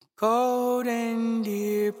Golden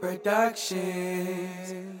Deer Productions.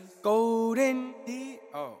 Golden Deer.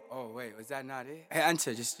 Oh, wait, was that not it? Hey,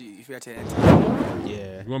 enter, you forgot to enter.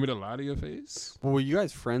 Yeah. You want me to lie to your face? Well, were you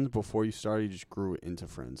guys friends before you started? You just grew into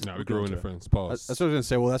friends? No, we grew into friends. Pause. That's what I was going to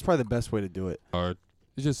say. Well, that's probably the best way to do it.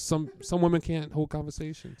 It's just some women can't hold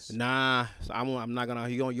conversations. Nah, I'm not gonna.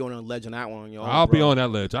 You're on a ledge on that one. I'll be on that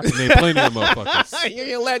ledge. I can name plenty of motherfuckers.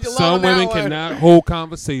 You're on a ledge alone. Some women cannot hold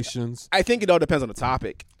conversations. I think it all depends on the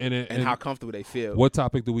topic and how comfortable they feel. What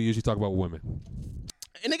topic do we usually talk about with women?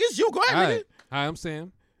 And niggas, you go ahead, All nigga. right. Hi, I'm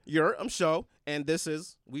Sam. I'm Show, and this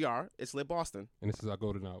is It's Lit Boston. And this is our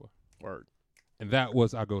Golden Hour. Word. And that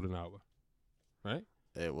was our Golden Hour. Right?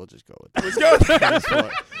 Hey, we'll just go with that. Let's go.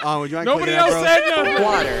 Would you like Nobody else said nothing.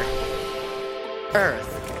 Water, earth,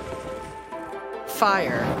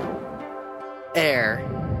 fire, air.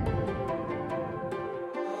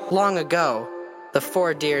 Long ago, the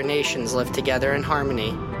 4 deer nations lived together in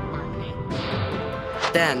harmony.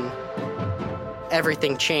 Then,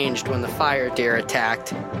 everything changed when the fire deer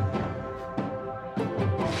attacked.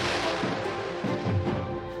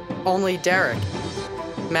 Only Derek,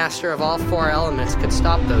 master of all 4 elements, could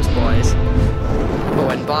stop those boys. But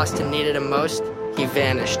when Boston needed him most, he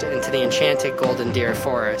vanished into the enchanted Golden Deer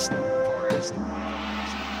Forest.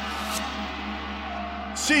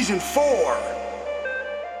 Season 4.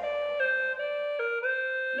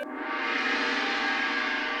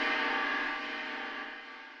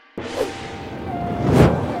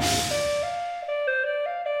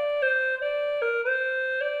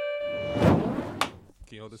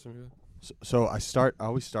 Can you hold this from here? So I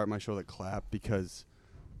always start my show with a clap because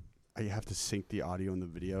I have to sync the audio and the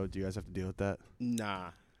video. Do you guys have to deal with that?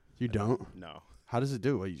 Nah. You don't? No. How does it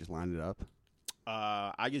do? Well, you just line it up?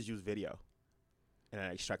 I just use video, and I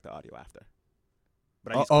extract the audio after.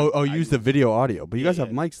 But use the video audio. But you guys have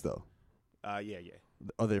mics, though. Yeah.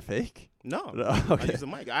 Oh, they're fake? No. Okay. I use a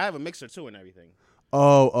mic. I have a mixer, too, and everything.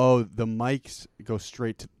 Oh, the mics go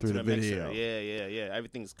straight through the video. Mixer. Yeah.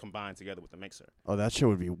 Everything's combined together with the mixer. Oh, that shit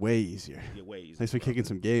would be way easier. Yeah, way easier. Thanks for kicking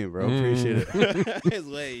some game, bro. Appreciate it. It's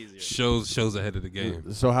way easier. Shows ahead of the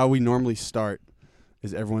game. So how we normally start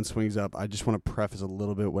is everyone swings up. I just want to preface a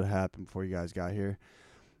little bit what happened before you guys got here.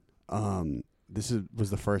 This was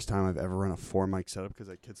the first time I've ever run a 4-mic setup because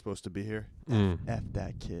that kid's supposed to be here. F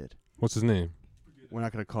that kid. What's his name? We're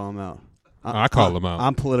not going to call him out. I call him out.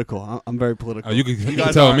 I'm political. I'm very political. You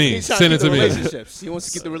can tell me. Send it to me. Relationships. He wants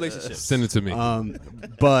to keep the relationships. Send it to me.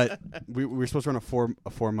 But we were supposed to run a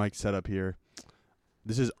 4-mic setup here.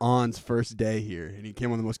 This is On's first day here, and he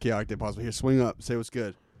came on the most chaotic day possible. Here, swing up, say what's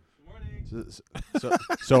good. Good morning.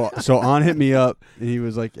 So On hit me up, and he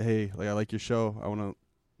was like, "Hey, I like your show. I want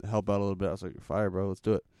to help out a little bit." I was like, "Fire, bro, let's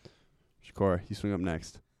do it." Shakora, you swing up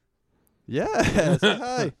next. Yeah, say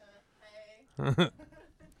hi.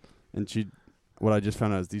 And what I just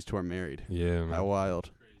found out is these two are married. Yeah, man. How wild.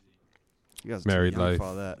 You guys married life. For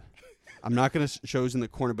all that. I'm not going to show who's in the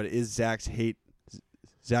corner, but it is Zach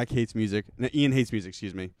Hates Music. No, Ian Hates Music,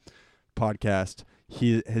 excuse me. Podcast.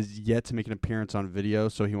 He has yet to make an appearance on video,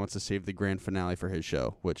 so he wants to save the grand finale for his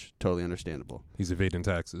show, which totally understandable. He's evading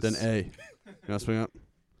taxes. Then A. You want to swing up?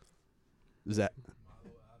 Zach.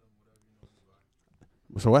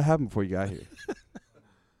 So what happened before you got here?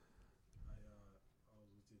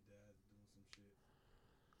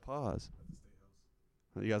 Pause.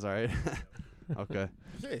 You guys all right? Okay.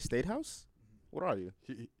 Hey, State House? What are you?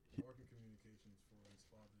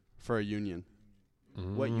 For a union.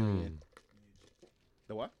 What union?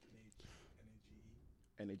 The what?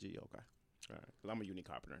 NAG, okay. All right. Because I'm a union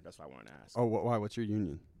carpenter. That's why I wanted to ask. Oh, why? What's your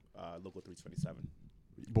union? Local 327.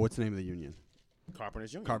 But what's the name of the union?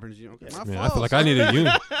 Carpenters Union. Carpenters Union. Okay. Yeah. Man, I feel like I need a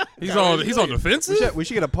union. He's on defensive. We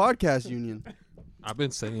should get a podcast union. I've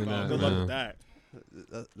been saying that. Good luck with that.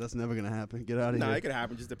 That's never going to happen. Get out of here. Nah, it could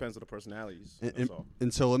happen. Just depends on the personalities.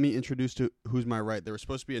 And so let me introduce to who's my right. There was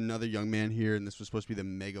supposed to be another young man here, and this was supposed to be the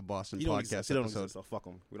Mega Boston podcast he don't episode. exist, so fuck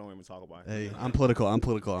him. We don't even talk about it. Hey, I'm political.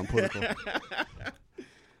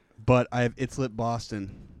 But I have It's Lit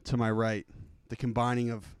Boston to my right, the combining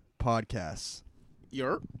of podcasts. Do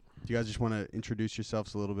you guys just want to introduce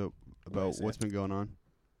yourselves a little bit about what's been going on?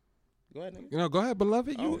 Go ahead, nigga. Go ahead,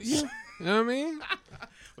 beloved. You know what I mean?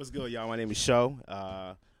 What's good, y'all? My name is Show,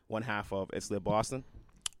 one half of It's Lit Boston.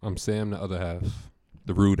 I'm Sam, the other half,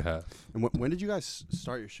 the rude half. And when did you guys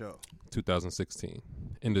start your show? 2016.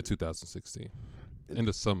 Into 2016. In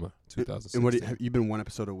the summer 2016. And have you been one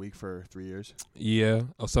episode a week for 3 years? Yeah.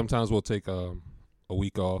 Sometimes we'll take a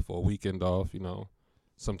week off or a weekend off,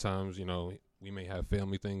 Sometimes, we may have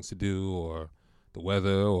family things to do or the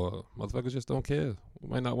weather or motherfuckers just don't care. We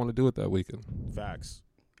might not want to do it that weekend. Facts.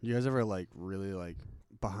 You guys ever really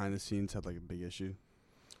behind the scenes had like a big issue?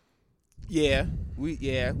 Yeah, we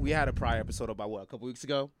had a prior episode about a couple weeks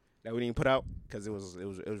ago that we didn't put out because it was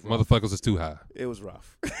rough. Motherfuckers is too high. It was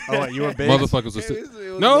rough. Oh, wait, you were big. Motherfuckers was It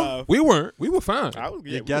too. was No, rough. we weren't. We were fine.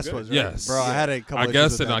 Your guest was, right? Yes. Bro, I had a couple Our issues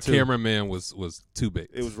guest with and that our too. cameraman was too big.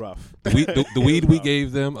 It was rough. The weed we rough.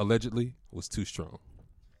 gave them allegedly was too strong.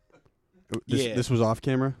 This was off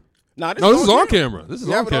camera? No, this is on camera. This is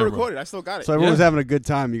Yeah, on but I camera. recorded. I still got it. So everyone was Yeah. having a good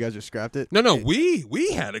time. You guys just scrapped it? No, we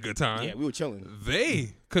had a good time. Yeah, we were chilling.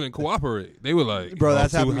 They couldn't cooperate. They were like, Bro, oh,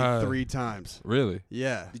 that's too happened to high. me 3 times. Really?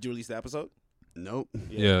 Yeah. Did you release the episode? Nope.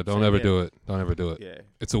 Yeah, don't same ever here. do it. Don't ever do it. Yeah.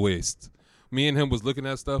 It's a waste. Me and him was looking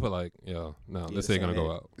at stuff and like, yo, no, this ain't gonna go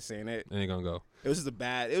out. Saying it. It ain't gonna go. It was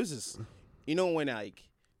just you know when like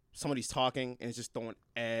somebody's talking and it's just throwing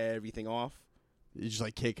everything off. You just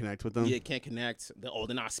like can't connect with them? Yeah, can't connect. They're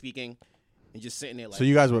not speaking. And just sitting there like. So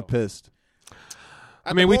you guys were bro. pissed.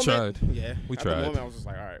 At mean, the we moment, tried. Yeah. We At tried. the moment, I was just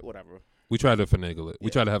like, all right, whatever. We tried to finagle it. We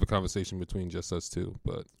Yeah. tried to have a conversation between just us two,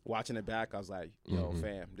 but Watching it back, I was like, yo, Mhm.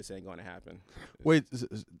 fam, this ain't going to happen. Wait,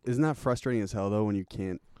 isn't that frustrating as hell though when you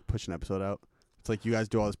can't push an episode out? It's like you guys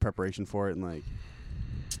do all this preparation for it and like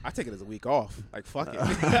I take it as a week off. Like, fuck it.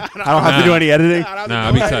 I don't have to do any editing. I don't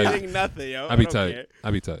Nah, have to I do be tight. anything, nothing, yo. I'd be I don't tight. care.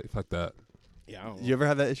 I'd be tight. Fuck that. Yeah, I don't know. You ever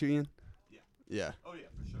have that issue, Ian? Yeah. Oh yeah,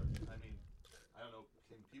 for sure. I mean, I don't know.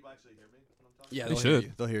 Can people actually hear me when I'm talking? Yeah, They they'll hear should.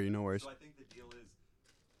 you. They'll hear you. No worries. So I think the deal is,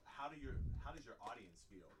 how does your audience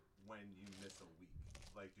feel when you miss a week?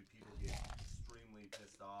 Like, do people get extremely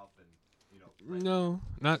pissed off and No,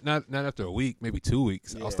 not after a week, maybe 2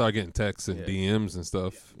 weeks. Yeah. I'll start getting texts and Yeah. DMs and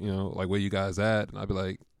stuff. You know, like where you guys at, and I'll be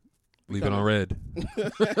like, leave it on red.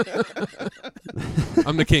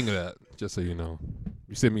 I'm the king of that. Just so you know,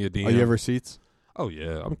 you send me a DM. Are you have receipts? Oh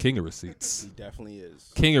yeah, I'm king of receipts. He definitely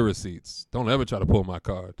is. King of receipts. Don't ever try to pull my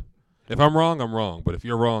card. If I'm wrong, I'm wrong. But if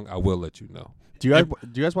you're wrong, I will let you know. Do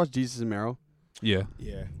you guys watch Jesus and Meryl? Yeah.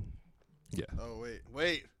 Yeah. Oh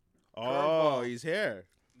wait. Oh, he's here.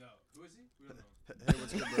 No. Who is he? We don't know. Hey,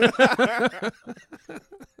 what's good, bro?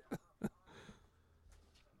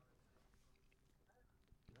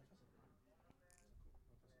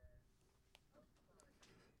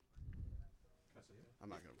 I'm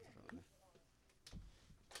not gonna.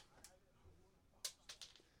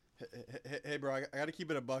 Hey, bro, I gotta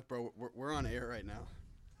keep it a buck, bro. We're on air right now.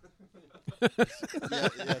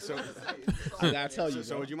 yeah. So I gotta tell you.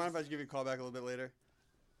 So bro. would you mind if I just give you a call back a little bit later?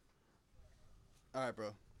 All right, bro.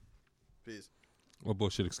 Peace. What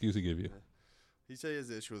bullshit excuse he give you? He said he has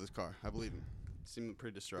an issue with his car. I believe him. He seemed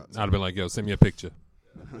pretty distraught. I'd have been like, yo, send me a picture.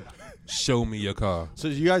 Show me your car. So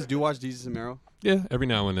you guys do watch Jesus and Meryl? Yeah, every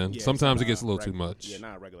now and then. Yeah, Sometimes it's it gets a little not too much. Yeah,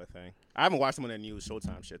 not a regular thing. I haven't watched them on that new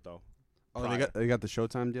Showtime shit though. Oh, Prior. they got the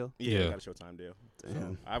Showtime deal. Yeah, Yeah. they got a Showtime deal.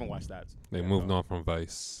 Damn. I haven't watched that. They Yeah, moved no. on from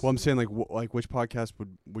Vice. Well, I'm saying like which podcast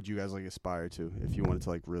would you guys like aspire to if you wanted to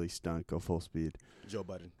like really stunt, go full speed? Joe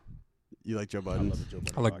Budden. You like Joe I Budden? love the Joe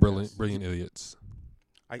Budden I like podcast. brilliant idiots.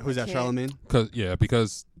 Who's that? can't- Charlemagne?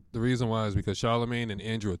 Because the reason why is because Charlemagne and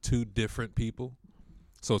Andrew are two different people,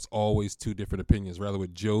 so it's always two different opinions. Rather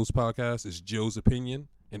with Joe's podcast, it's Joe's opinion,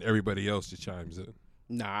 and everybody else just chimes in.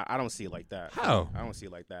 Nah, I don't see it like that. How? I don't see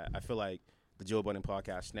it like that. I feel like the Joe Budden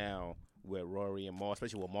podcast now, with Rory and Maul,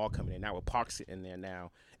 especially with Maul coming in now, with Parks in there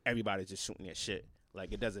now, everybody's just shooting their shit.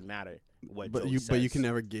 Like, it doesn't matter what Joe But you says. can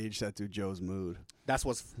never gauge that through Joe's mood. That's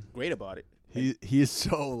what's great about it. He is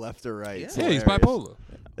so left or right. Yeah. It's Yeah, he's hilarious. bipolar.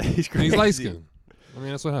 He's And crazy. he's light skinned. I mean,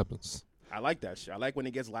 that's what happens. I like that shit. I like when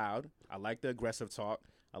it gets loud. I like the aggressive talk.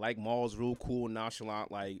 I like Maul's real cool,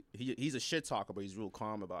 nonchalant. Like, he's a shit talker, but he's real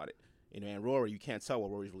calm about it. You know, and Rory, you can't tell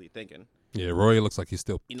what Rory's really thinking. Yeah, Rory looks like he's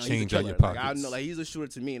still You know, change he's a out killer. your Like, pockets. I know, like, he's a shooter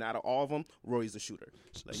to me, and out of all of them, Rory's the shooter.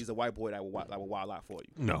 Like, he's a white boy that will wild out for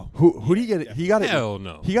you. No. Who do you get? He got it. Hell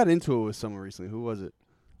no. He got into it with someone recently. Who was it?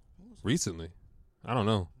 Recently. I don't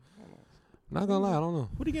know. Not gonna lie, I don't know.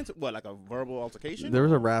 Who do you get into? What, like a verbal altercation? There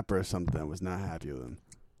was a rapper or something that was not happy with him.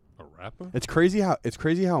 A rapper? It's crazy how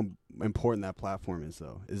important that platform is,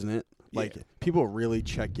 though, isn't it? Like Yeah. people really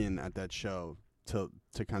check in at that show to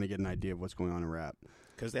kind of get an idea of what's going on in rap.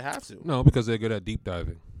 Because they have to. No, because they're good at deep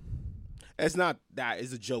diving. It's not that.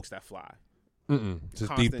 It's the jokes that fly. It's just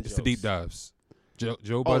Constant deep. It's the deep jokes. dives. Joe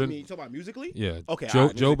Oh, Budden. I mean, you talking about musically? Yeah. Okay, Joe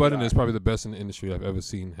alright, musically, Budden is alright. probably the best in the industry I've ever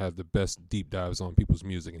seen have the best deep dives on people's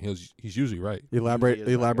music, and he's usually right. Elaborate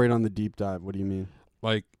Usually is elaborate on the deep dive. What do you mean?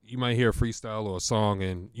 Like you might hear a freestyle or a song,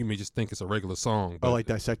 and you may just think it's a regular song. But Oh, like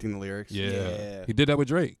dissecting the lyrics. yeah. Yeah. He did that with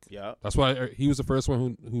Drake. Yeah. That's why he was the first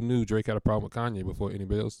one who knew Drake had a problem with Kanye before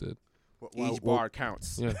anybody else did. Each bar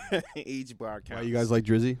counts. Yeah. Each bar counts. Why you guys like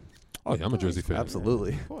Drizzy? Oh yeah, I'm a Drizzy fan.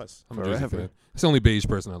 Absolutely. Of course. I'm a Drizzy Forever. fan. It's the only beige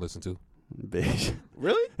person I listen to. Beige.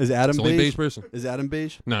 Really? Is Adam It's the only beige? beige person. Is Adam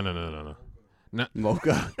beige? No.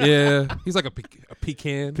 Mocha. Yeah, he's like a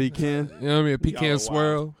pecan. Pecan. You know what I mean? A pecan Y'all are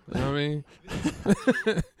swirl. You know what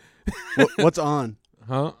I mean? What's on?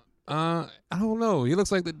 Huh? I don't know. He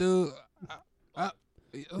looks like the dude. I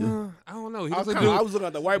don't know. He looks like the dude. I was looking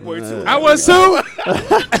at the white boy too. I was too.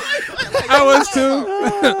 I was too.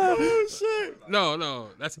 Oh, shit. No,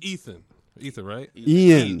 that's Ethan. Ethan, right?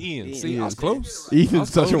 Ian. Ian. See, Ian. I was close.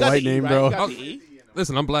 Ethan's such a You got white the E, name, right? bro. You got the E?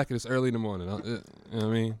 Listen, I'm black and it's early in the morning. You know what I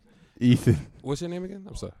mean? Ethan. What's your name again?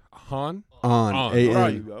 I'm sorry. Han? On. On. Where are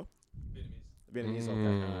A-N. you, bro? Vietnamese. Okay.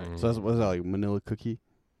 All right. So that's, what's that, like Manila cookie?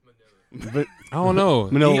 But I don't know.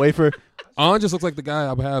 Manila wafer? On just looks like the guy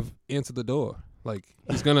I would have answer the door. Like,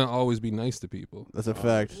 he's going to always be nice to people. That's a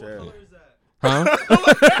fact. Sure. Huh?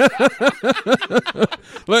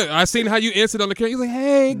 Look, I seen how you answered on the camera. He's like,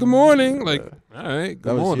 hey, good morning. Like, all right, good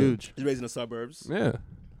That was morning. huge. He's raised in the suburbs. Yeah.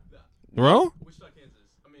 Bro?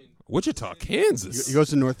 Wichita, Kansas. He goes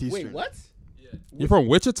to Northeastern. Wait, what? You're from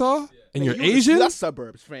Wichita? And you're You Asian? That's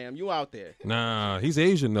suburbs, fam. You out there. Nah, he's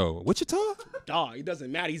Asian, though. Wichita? Dog, it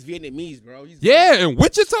doesn't matter. He's Vietnamese, bro. He's Yeah, in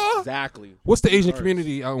Wichita? Exactly. What's the Asian Birds.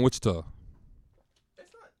 community out in Wichita?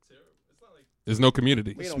 There's no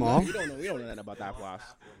community. We don't Small? know. We don't know nothing about that, boss.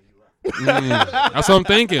 That's what I'm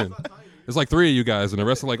thinking. There's like 3 of you guys, and the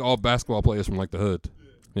rest are like all basketball players from like the hood.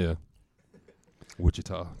 Yeah.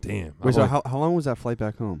 Wichita. Damn. Wait, so how long was that flight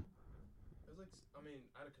back home?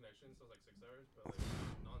 I had a connection, so it was like 6 hours, but like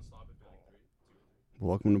nonstop, it'd be like 3.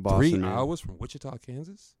 Welcome to Boston. 3 man. hours from Wichita,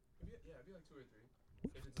 Kansas? Yeah, it'd be like 2 or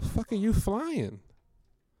 3. What the fuck are you flying?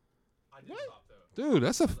 I did stop though. Dude,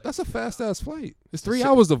 that's a fast ass flight. It's 3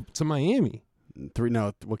 hours to Miami. 3.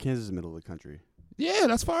 No, well, Kansas is the middle of the country. Yeah,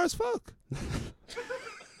 that's far as fuck.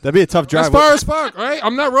 That'd be a tough drive. That's far as fuck, right?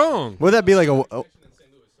 I'm not wrong. Would that be like a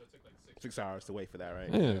 6 hours to wait for that,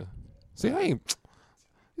 right? Yeah. See, I ain't.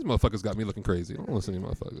 These motherfuckers got me looking crazy. I don't listen to these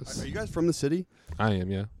motherfuckers. Are you guys from the city? I am,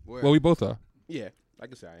 yeah. Where? Well, we both are. Yeah, I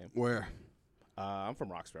can say I am. Where? I'm from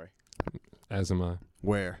Roxbury, As am I.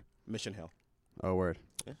 Where? Mission Hill. Oh, word.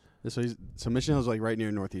 Yeah. So Mission Hill's like right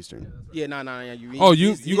near Northeastern. Yeah, nah. Yeah, you Oh,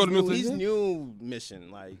 he's you go to new, Northeastern? He's new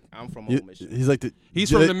Mission. Like I'm from You- old Mission. He's like the.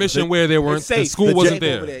 He's from the mission where they weren't. It's safe. The school The wasn't safe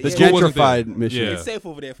there. over there. The Yeah. School wasn't there. gentrified Mission. Yeah. It's safe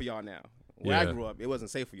over there for y'all now. Where I Yeah. grew up, it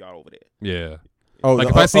wasn't safe for y'all over there. Yeah. Oh, Like,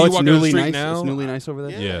 the- if I see you it's walking down the newly street nice. now- It's newly nice over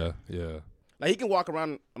there. Yeah. Yeah. Like he can walk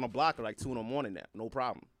around on a block at like 2 in the morning now, no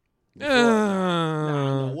problem. Yeah.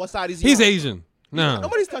 Nah, what side is he? He's on? Asian. Nah.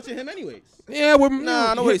 Nobody's touching him anyways. Yeah, well,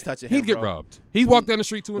 Nah, nobody's touching him, He'd get bro. robbed. He'd walk down the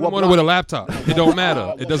street 2 in the What morning block? with a laptop. It don't matter.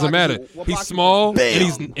 What It doesn't block is matter. he- what He's block is he small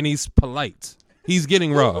on? and he's polite. He's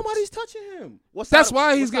getting robbed. Nobody's touching him. What That's side- why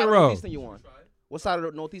what he's side getting of robbed. Northeastern you on? What side of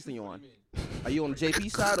the Northeastern you on? Are you on the JP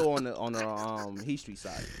side or on the Heath Street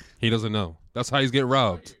side? He doesn't know. That's how he's getting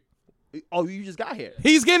robbed. Oh, you just got here.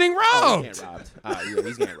 He's getting Oh, robbed. he's getting robbed. Yeah,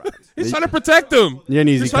 he's getting robbed. He's trying to protect him. You're an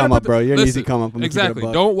easy He's trying to come up, protect- bro. You're an easy Listen, come up. I'm gonna keep it a exactly.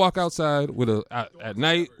 buck. Don't walk outside with at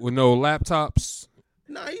night with no laptops.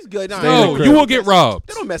 Nah, he's good. Nah, Stay in the No, crib. you will get robbed.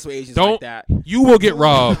 They don't mess with Asians Don't. like that. You will get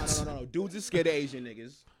robbed. No. Dudes is scared of Asian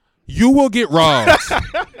niggas. You will get robbed.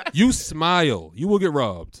 You smile. You will get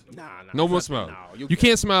robbed. Nah. No more fuck smile. no, You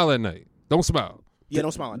can't smile at night. Don't smile. Yeah,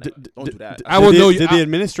 don't smile at that. Don't do that. I will Did know the- you. Did I- the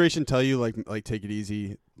administration tell you like take it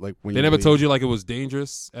easy when They you never leave? told you like it was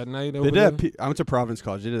dangerous at night. Over They there? did. I went to Providence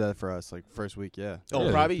College. They did that for us like first week. Yeah. Oh,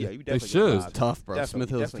 Yeah. probably. Yeah, you They definitely should. get robbed. Tough, bro. Definitely, Smith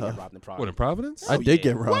Hill's definitely tough. get robbed in What, Providence. in Providence? I Oh, did yeah.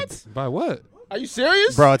 get robbed. What? By what? Are you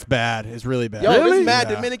serious? Bro, it's bad. It's really bad. Yo, Really? it's mad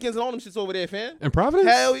Yeah. Dominicans and all them shits over there, fam. In Providence?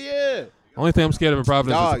 Hell yeah. Only thing I'm scared of in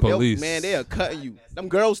Providence is Dog, the police. man, they are cutting you. Them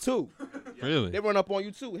girls, too. Really? They run up on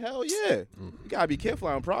you, too. Hell yeah. You got to be careful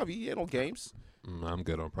on Provi. Yeah, no games. I'm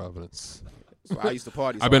good on Providence. So I used to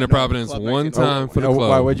party. so I've been I to know Providence club one exit and all time that. for the Oh, club.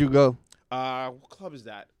 why? Where'd you go? What club is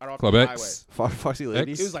that? Right off Club the X? Foxy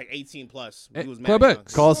Ladies. It was like 18 plus. Eh, It was mad Club young.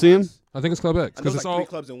 X. Coliseum. I think it's Club X I know because it's it's like all 3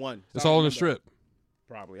 clubs in one. it's I don't all in the remember. strip.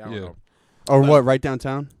 Probably. I don't Yeah. know. Or what? Right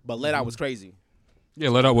downtown. But Let Out was crazy. Yeah,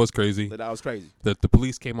 Let Out was crazy. Let Out was crazy. The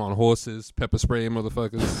police came on horses, pepper spraying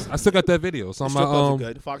motherfuckers. I still got that video. It's The on strip my clubs are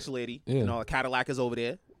good. Fox Lady. yeah. You know, Cadillac is over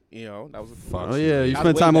there. You know, that was. Fox Oh yeah, you that was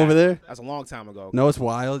spent way time back. over there. That's a long time ago. No, it's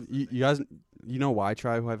wild. You guys, you know Y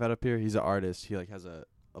Try, who I've had up here? He's an artist. He like has a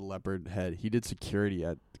leopard head. He did security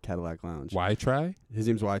at the Cadillac Lounge. Why try? His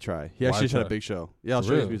name's Y Try. He Y actually just had a Try. big show. Yeah, I'll show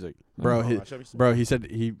you his Really? music, bro. Oh, he, show me some. bro, he said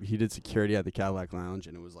he did security at the Cadillac Lounge,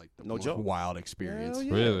 and it was like the No most joke. wild experience. Hell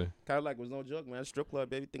yeah. Really? Cadillac was no joke, man. Strip club,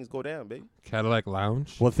 baby. Things go down, baby. Cadillac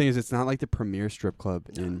Lounge? Well, the thing is, it's not like the premier strip club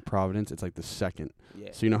in Providence. It's like the second. Yeah.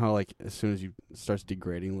 So you know how like as soon as you it starts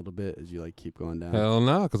degrading a little bit as you like keep going down. Hell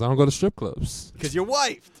no, because I don't go to strip clubs. Because you're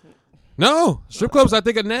wifed. No, strip clubs I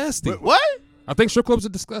think are nasty. What? I think strip clubs are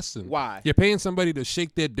disgusting. Why? You're paying somebody to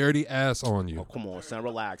shake their dirty ass on you. Oh, come on, son.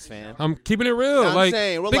 Relax, fam. I'm keeping it real. I'm Like,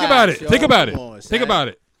 saying, think relax, about it. yo. Think about it. Come on, Think son. about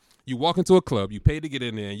it. You walk into a club, you pay to get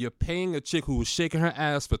in there, and you're paying a chick who was shaking her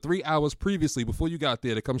ass for 3 hours previously before you got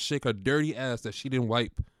there to come shake her dirty ass that she didn't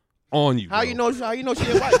wipe on you. How bro. you know? How you know she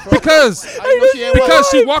ain't white, bro? Because How you know she ain't because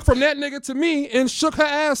white? she walked from that nigga to me and shook her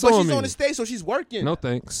ass But on she's me. on the stage, so she's working. No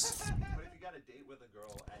thanks. But if you got a date with a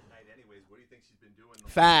girl at night anyways, what do you think she's been doing?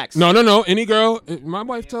 Facts. No. Any girl, my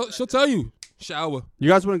wife, she'll tell you. Shower. You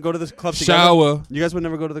guys wouldn't go to this club together? Shower. You guys would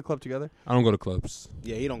never go to the club together? I don't go to clubs.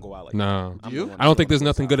 Yeah, he don't go out like Nah. that. I'm you? the one I don't that think goes there's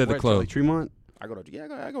nothing outside. good at the Where, club. Like Tremont? I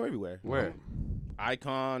go everywhere. Where?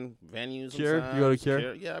 Icon venues. Cure? sometimes. You go to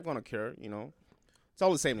Cure? Yeah, I'm going to Cure. You know, it's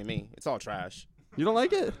all the same to me. It's all trash. You don't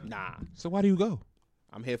like it? Nah, So why do you go?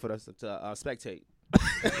 I'm here for to spectate.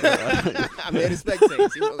 I'm here to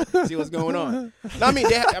spectate. See what's going on. No, I mean,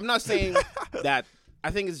 I'm not saying that.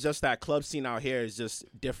 I think it's just that club scene out here is just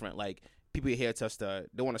different. Like people here just they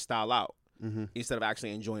want to style out instead of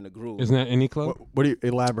actually enjoying the groove. Isn't that any club? What do you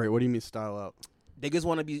elaborate? What do you mean style out? They just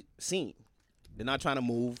want to be seen. They're not trying to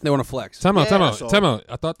move. They want to flex. Time out. that's all.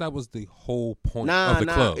 I thought that was the whole point of the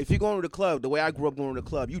club. If you're going to the club, the way I grew up going to the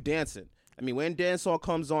club, you dancing. I mean, when dance hall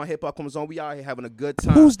comes on, hip hop comes on, we out here having a good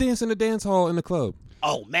time. Who's dancing the dance hall in the club?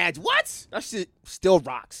 Oh, man, what? That shit still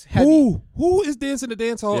rocks. Heavy. Who is dancing the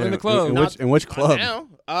dance hall in the club? In which club?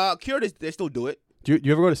 Now, Cure, they still do it. Do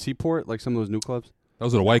you ever go to Seaport, like some of those new clubs?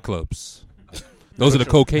 Those are the white clubs. Those are the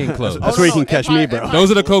cocaine clubs. That's where you can catch me, bro.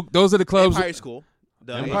 Those are the clubs. Empire's cool.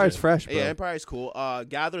 Empire's fresh, bro. Yeah, Empire's cool.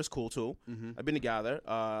 Gather's cool, too. I've been to Gather.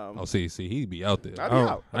 Oh, see, he'd be out there. I'd be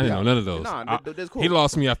out. I didn't know none of those. Nah, there's cool. He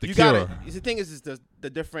lost me after You Cure. got it. The thing is the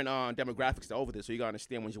different demographics that are over there, so you got to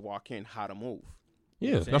understand when you walk in how to move.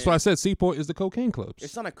 Yeah, that's why I said Seaport is the cocaine clubs.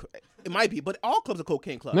 It's not it might be, but all clubs are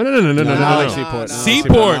cocaine clubs. No. I like no. Seaport.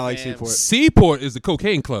 Seaport. I like Seaport. Seaport is the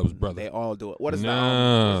cocaine clubs, brother. They all do it. What is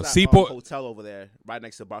Nah, that? Seaport- Hotel over there, right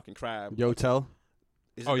next to Bark and Crab. Yotel?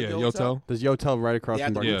 Is it Oh the yeah, Yotel. There's Yotel right across Yeah,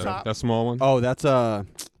 from the Barton. Yeah, rooftop. that small one. Oh, that's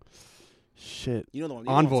shit. You know the one.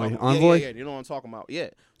 Envoy. Yeah, Envoy? Yeah, you know what I'm talking about. Yeah.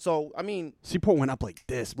 So I mean, Seaport went up like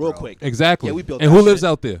this, bro. real quick. Exactly. Yeah, we built and that who lives shit.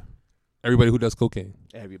 out there? Everybody who does cocaine.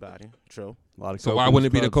 Everybody. True. A lot of So coke why in wouldn't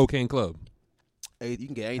it those be the clubs. cocaine club? Hey, you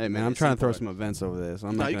can get anything. Hey, man, at I'm trying to throw Seaport. some events over there, so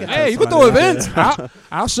I'm No, not you gonna can- tell Hey, you can somebody throw that. events.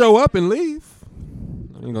 I'll show up and leave.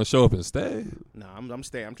 I ain't gonna show up and stay. Nah, I'm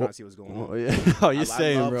staying. I'm trying to see what's going Oh, on. yeah. Oh, I you're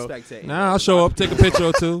saying, love bro. spectating. Nah, I'll show up, take a picture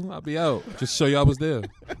or two. I'll be out. Just show you I was there.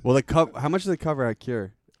 Well, how much does it cover at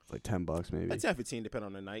Cure? Like $10 maybe. Like 10, 15, depending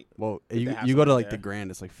on the night. Well, If they have you go to something like the there.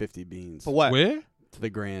 Grand, it's like 50 beans. For what? Where? To the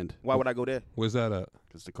Grand. Why would I go there? Where's that at?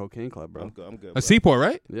 It's the cocaine club, bro. I'm good. I'm good. A bro. Seaport,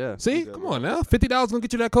 right? Yeah. See, good, come bro. on now. $50 gonna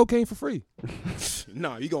get you that cocaine for free.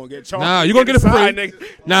 Nah, you gonna get charged. Nah, you gonna get it for free.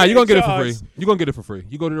 Nigga. Nah, you gonna get it for charged. free. You gonna get it for free.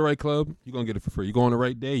 You go to the right club, you gonna get it for free. You go on the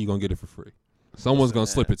right day, you gonna get it for free. Someone's gonna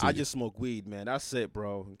slip it to I you. just smoke weed, man. That's it,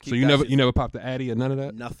 bro. So Keep you that never shit- you never popped the Addy or none of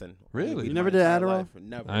that? nothing. Really? Weed You my never did entire Adderall? life.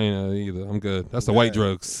 Never. I ain't know either. I'm good. That's the white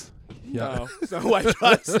drugs. No, it's not white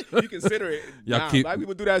drugs. You consider it. Y'all Nah, keep- black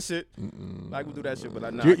people do that shit. Black people do that shit, but I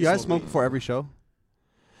know. Do you guys smoke before every show?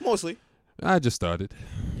 Mostly. I just started.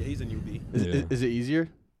 Yeah, he's a newbie. Is it easier?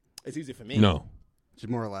 It's easy for me. No. Just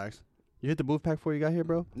more relaxed. You hit the booth pack before you got here,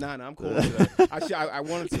 bro? Nah, I'm cool. with it. Actually, I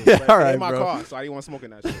wanted to. Yeah, but all it right, ain't my bro. car, so I didn't want to smoke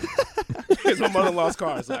in that shit. It's my mother-in-law's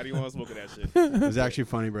car, so I didn't want to smoke in that shit. It was actually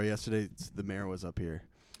funny, bro. Yesterday, the mayor was up here,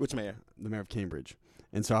 Which mayor? the mayor of Cambridge.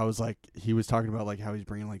 And so I was like, he was talking about like how he's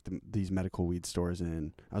bringing like these medical weed stores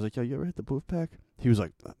in. I was like, yo, you ever hit the booth pack? He was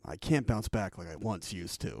like, I can't bounce back like I once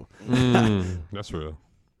used to. That's real.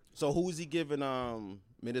 So who is he giving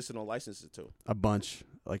medicinal licenses to? A bunch.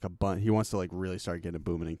 He wants to like really start getting it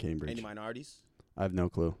booming in Cambridge. Any minorities? I have no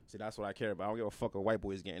clue. See, that's what I care about. I don't give a fuck what white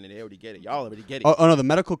boys getting it. They already get it. Y'all already get it. Oh no, the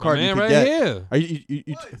medical card Man, you could right get. here. Are you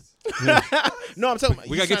No, I'm talking about.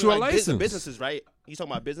 We he's gotta get trying you a to, like, license. Businesses, right? He's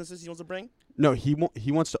talking about businesses he wants to bring. No, he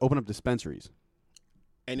wants to open up dispensaries.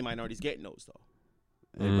 Any minorities getting those though?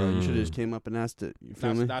 Hey, bro, you should have just came up and asked it. You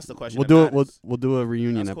feel me? That's the question. We'll that do it. matters. We'll do a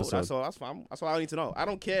reunion That's cool. episode. That's all. That's fine. That's all I need to know. I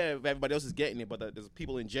don't care if everybody else is getting it, but there's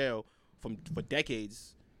people in jail for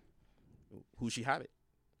decades who should have it.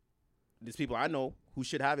 There's people I know who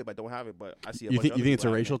should have it but don't have it. But I see a You bunch think of you other think it's a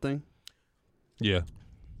people racial having thing? Yeah.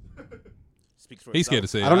 it. Speaks for He's scared to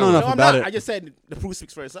itself. say it. I don't know out enough loud. No, I'm about not. it. I just said the proof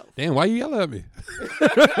speaks for itself. Damn, why you yelling at me?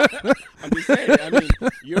 I'm just saying. I mean,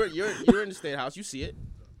 you're in the state house. You see it.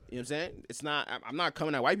 You know what I'm saying? It's not. I'm not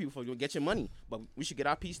coming at white people for you get your money, but we should get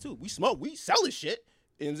our piece too. We smoke. We sell this shit.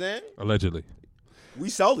 You know what I'm saying? Allegedly. We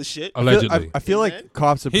sell this shit. Allegedly. I feel like Man.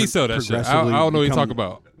 cops have He saw that shit. I progressively don't know what you become- talk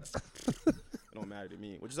about. It don't matter to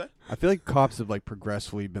me. What'd you say? I feel like cops have like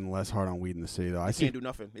progressively been less hard on weed in the city, though. I see. Can't do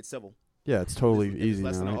nothing. It's civil. Yeah, it's totally If it's easy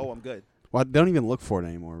less now. than Right? I'm good. Well, they don't even look for it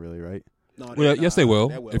anymore, really, right? No, Well, yes, they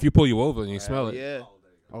will. If you pull you over and you smell it. Yeah.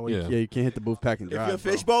 Oh, Yeah. yeah, you can't hit the booth pack and If drive. you're a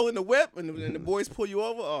bro. fishbowl in the whip and the boys pull you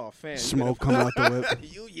over, oh, fam. Smoke coming out the whip.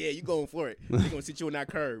 you going for it. They're going to sit you on that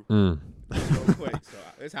curb Mm. real quick. So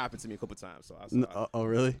it's happened to me a couple times. So Oh,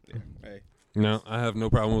 really? hey, No, I have no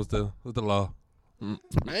problem with the law. I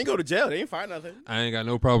ain't go to jail. They ain't find nothing. I ain't got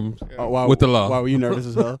no problems Oh, with the law. Why were you nervous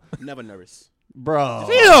as hell? Never nervous. Bro.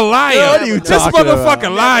 He a liar. What are you This talking motherfucking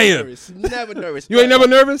about? liar. Never nervous. You ain't never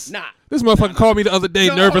nervous? Nah. This motherfucker called me the other day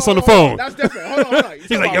No, nervous on hold the phone. That's different. Hold on.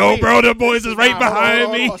 He's like, yo, bro, the boys is right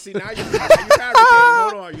behind me. See, now you fabricating.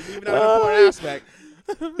 Hold on. You leaving out an important aspect.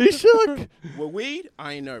 He shook. With weed,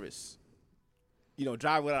 I ain't nervous.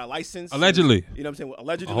 Drive without a license. Allegedly. You know what I'm saying?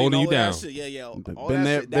 Allegedly. Holding and you all down. That shit. Yeah. All Been that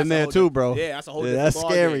there- shit, been that's there a whole too, different- bro. Yeah, that's a whole Yeah, different that's ballgame.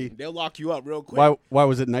 scary. They'll lock you up real quick. Why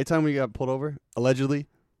was it nighttime when you got pulled over? Allegedly?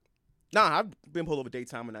 Nah, I've been pulled over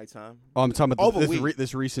daytime and nighttime. Oh, I'm talking about Over weed.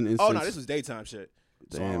 this recent instance. Oh, no, this was daytime shit.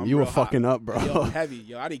 So Damn, I'm you were real hot. fucking up, bro. Yo, heavy.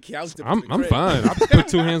 Yo, I didn't care. I was I'm fine. I put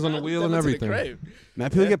 2 hands on the wheel and everything. Man,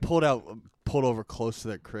 people get pulled over close to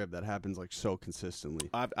their crib. That happens like so consistently.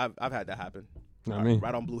 I've had that happen. Not me.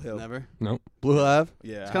 Right on Blue Hill. Never. Nope. Blue Hill Ave.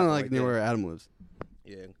 Yeah, It's kind of like right near there. where Adam lives.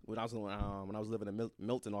 Yeah, when I was living in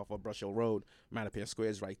Milton off of Brush Hill Road, Mattapan Square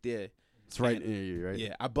is right there. It's right near you, right?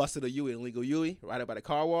 Yeah, I busted a Yui, illegal Yui, right up by the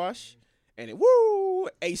car wash, and it woo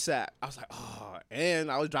ASAP. I was like, oh, and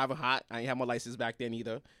I was driving hot. I ain't had my license back then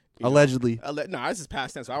either. Allegedly. Nah, this is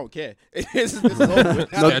past tense, so I don't care. this is over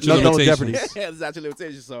with. No Statute double limitations. jeopardies. Yeah, this is actually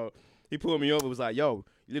limitation. So he pulled me over. Was like, "Yo,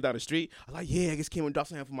 you live down the street?" I was like, "Yeah, I just came and dropped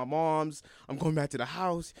something for my mom's. I'm going back to the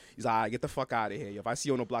house." He's like, "All right, get the fuck out of here. Yo, if I see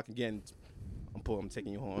you on the block again, I'm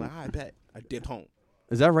taking you home." I'm like, I bet. I dipped home.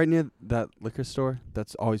 Is that right near that liquor store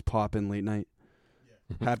that's always popping late night?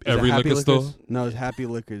 Happy, is it Every Happy liquor Liquors? store? No, it's Happy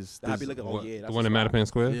Liquors. The Happy There's- Liquor. Oh yeah, The one in Mattapan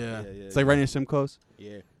Square? Yeah. Yeah. It's like right near Simcoe's.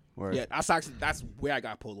 Yeah. Or Yeah, that's where I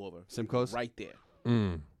got pulled over. Simcoe's. Right there.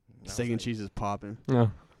 Steak and cheese is popping.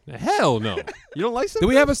 No. Hell no. You don't like Simcoe's? Do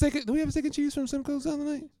we have a steak and cheese from Simcoe's the other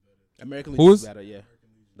night? American Who Legion is- is better. Yeah.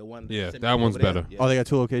 The one. Yeah, sitting that one's over there. better. Yeah. Oh, they got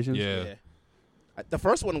 2 locations? Yeah. The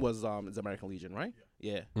first one was is American Legion, right?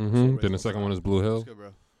 Yeah. Mm-hmm. Then the second one is Blue Hill. Good, bro.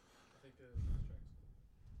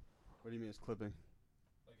 What do you mean it's clipping?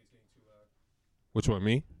 Which one,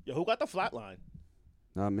 me? Yo, who got the flat line?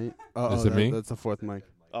 Not me. Is it me? That's the 4th mic.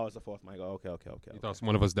 Oh, it's the fourth mic. Oh, okay. You thought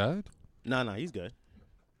one of us died? No, he's good.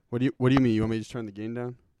 What do you mean? You want me to just turn the gain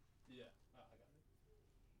down?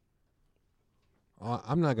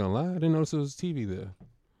 I'm not going to lie. I didn't notice there was TV there.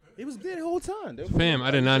 He was there the whole time. Fam,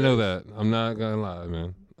 I did not know that. I'm not going to lie,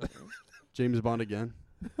 man. James Bond again.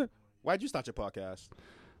 Why'd you start your podcast?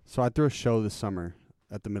 So I threw a show this summer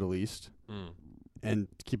at the Middle East. Mm. And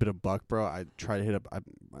to keep it a buck, bro, I try to hit up. I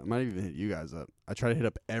might even hit you guys up. I try to hit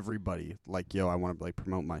up everybody. Like, yo, I want to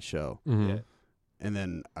promote my show. Mm-hmm. Yeah. And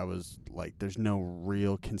then I was like, there's no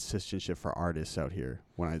real consistent shit for artists out here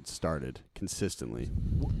when I started consistently.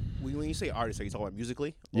 When you say artist, are you talking about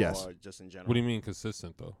musically? Yes. Or just in general? What do you mean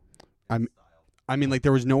consistent, though? I mean, like,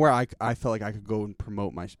 there was nowhere I felt like I could go and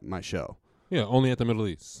promote my show. Yeah, only at the Middle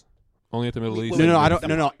East. Only at the Middle East. No, I don't.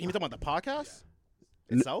 No. You mean talking about the podcast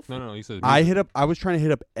itself? No, you said I was trying to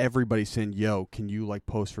hit up everybody saying, yo, can you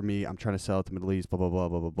post for me? I'm trying to sell at the Middle East, blah, blah, blah,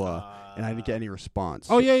 blah, blah, blah. And I didn't get any response.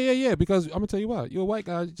 Oh, yeah. Because I'm going to tell you what. You're a white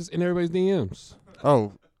guy just in everybody's DMs.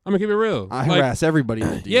 Oh, I'm going to keep it real. I harass everybody in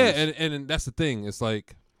the DMs. Yeah, and that's the thing. It's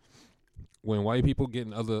like when white people get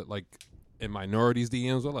in other, in minorities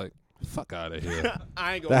DMs, we're like, fuck out of here.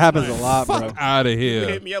 I ain't gonna That happens lie. a lot, bro. Fuck out of People here.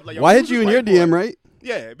 hit me up like, yo, Why who's hit you this in your white boy? DM, right?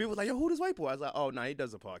 Yeah, people like, yo, who this white boy? I was like, oh, no, he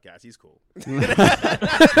does a podcast. He's cool. I said,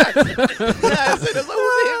 that's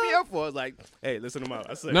what he hit me up for. I was like, hey, listen to him out.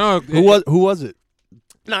 I said, No, Who was it?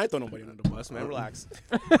 nah, I ain't throw nobody under the bus, man. Relax.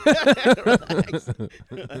 That's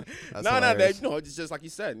No, hilarious. it's just like you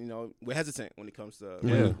said. We're hesitant when it comes to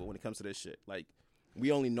Yeah. when it comes to this shit. Like,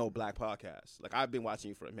 we only know black podcasts. Like, I've been watching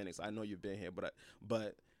you for a minute, so I know you've been here. But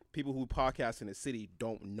people who podcast in the city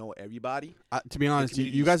don't know everybody. To be honest,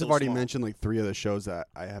 community you is guys so have already small. mentioned 3 other shows that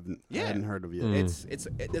I hadn't heard of yet.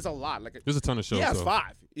 There's a lot. Like, There's a ton of shows. he has though. 5.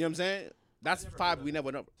 You know what I'm saying? That's 5 we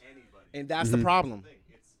never know. And that's the problem.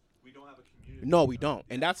 We don't have a community. No, we don't.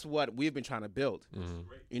 And that's what we've been trying to build. Mm-hmm.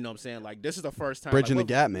 You know what I'm saying? Like, this is the first time. Bridging like,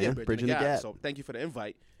 the gap, yeah, man. Bridging the gap. So thank you for the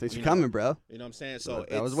invite. Thanks for You know, coming, bro. You know what I'm saying? So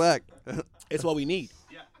That was whack. It's what we need.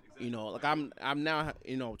 Like, I'm now,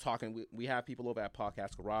 talking. We have people over at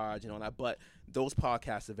Podcast Garage and all that, but those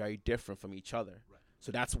podcasts are very different from each other.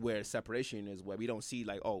 So that's where the separation is, where we don't see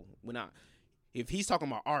we're not. If he's talking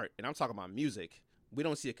about art and I'm talking about music, we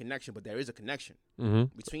don't see a connection, but there is a connection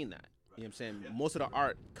between that. You know what I'm saying? Most of the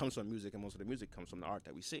art comes from music, and most of the music comes from the art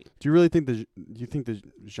that we see. Do you really think do you think the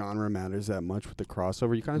genre matters that much with the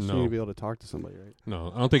crossover? You kind of just need to be able to talk to somebody, right?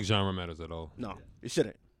 No, I don't think genre matters at all. No, it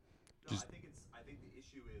shouldn't. No, I think the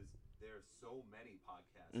issue is there's so many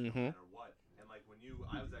podcasts, no matter what. And like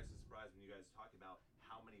I was actually surprised when you guys talked about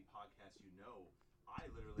how many podcasts you know. I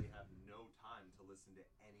literally have no time to listen to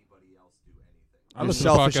anybody else do anything. I listen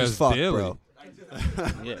selfish to as podcasts fuck, daily. bro.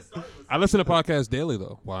 I listen to podcasts daily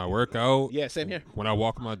though. While I work out. Yeah, same here. When I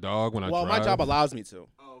walk my dog. When I Well, drive. my job allows me to.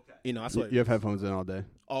 Oh, okay. You know, that's what You have headphones in all day.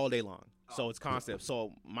 all day long. So it's constant.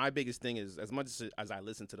 So my biggest thing is, as much as I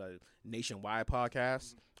listen to the nationwide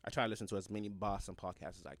podcasts, I try to listen to as many Boston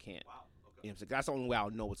podcasts as I can. Wow. Okay. You know what I'm saying? That's the only way I'll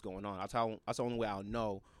know what's going on. That's the only way I'll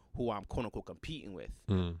know who I'm quote unquote competing with.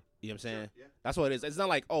 You know what I'm saying? Yeah. That's what it is. It's not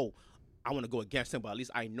like, oh, I want to go against them, but at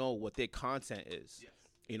least I know what their content is. Yes.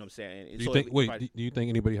 You know what I'm saying? And Do you so think? if Wait, I- do you think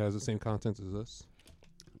anybody has the same content as us?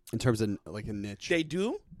 In terms of like a niche. they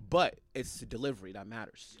do, but it's the delivery that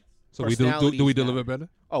matters. So we do we Personalities deliver matter. better?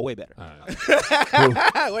 Oh, way better. All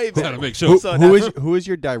right. Way Gotta better. make sure. So Who is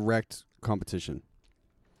your direct competition?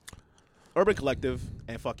 Urban Collective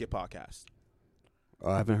and Fuck Your Podcast.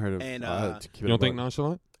 I haven't heard of. And, to keep You it don't think above.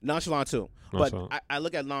 Nonchalant? Nonchalant too. Nonchalant. But I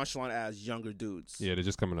look at Nonchalant as younger dudes. Yeah, they're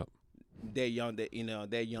just coming up. They're young.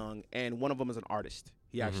 They're young, and one of them is an artist.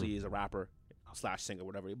 He actually is a rapper / singer,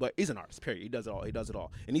 whatever. But he's an artist. Period. He does it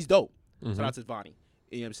all. And he's dope. Shout out to Vonnie.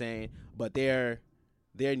 You know what I'm saying? But they're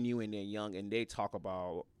new and they're young, and they talk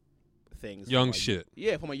about things. Young from shit.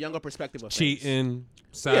 Yeah, from a younger perspective of things. Cheating,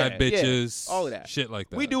 side Yeah, bitches, all of that. shit like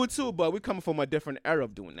that. We do it too, but we coming from a different era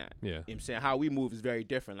of doing that. Yeah. You know what I'm saying? How we move is very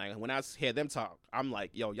different. Like when I hear them talk, I'm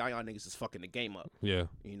like, yo, y'all niggas is fucking the game up. Yeah.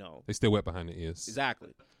 You know. They still wet behind the ears. Exactly.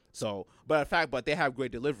 So, but they have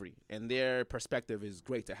great delivery, and their perspective is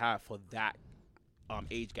great to have for that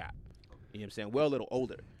age gap. You know what I'm saying? We're a little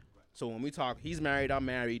older. So when we talk, he's married, I'm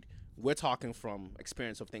married, we're talking from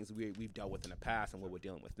experience of things we've dealt with in the past and what we're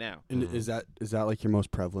dealing with now. And is that like your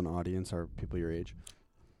most prevalent audience? Are people your age?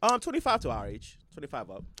 25 to our age, 25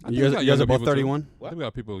 up. I think You we guys got are younger both people, too. 31. I think we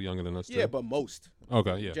got people younger than us too. Yeah, but most.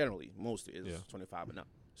 Okay, yeah. Generally, most is Yeah. 25 and up.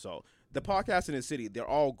 So the podcasts in the city, they're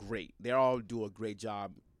all great. They all do a great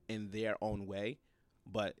job in their own way,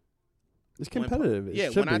 but It's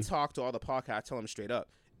competitive. when I talk to all the podcasts, I tell them straight up,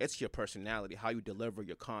 it's your personality, how you deliver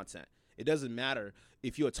your content. It doesn't matter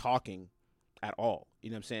if you're talking at all. You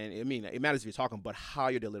know what I'm saying? I mean, it matters if you're talking, but how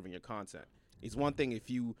you're delivering your content. It's one thing if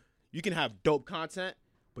you can have dope content,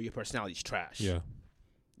 but your personality's trash. Yeah.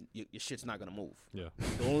 Your shit's not gonna move. Yeah.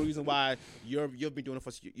 The only reason why you've been doing it for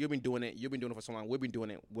so long,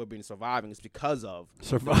 we've been surviving is because of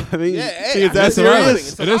surviving. Yeah, Think hey, it's that it's surviving.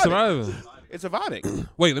 serious? It is surviving. it's surviving.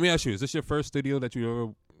 Wait, let me ask you: is this your first studio that you've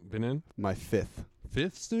ever been in? My fifth.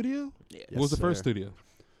 Fifth studio? Yeah. What was the Yes, first sir. studio?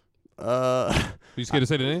 Uh, You scared to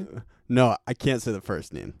say the name? no, I can't say the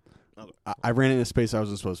first name. Okay. I ran into space I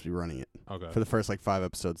wasn't supposed to be running it Okay. for the first like 5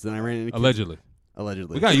 episodes. Then I ran into Allegedly.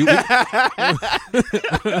 allegedly. We got you.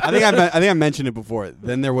 I think I mentioned it before.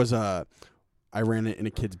 Then there was I ran it in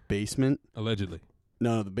a kid's basement. Allegedly.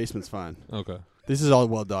 No, the basement's fine. Okay. This is all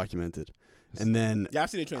well documented. And then Yeah, I've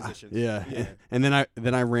seen the transitions. yeah. And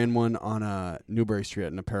then I ran one on Newbury Street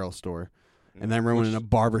at an apparel store. And then I ran one in a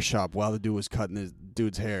barber shop while the dude was cutting his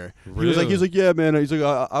dude's hair. He was like, yeah, man. He's like,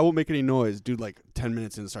 I won't make any noise. Dude, like 10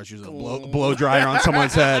 minutes in, starts using a blow dryer on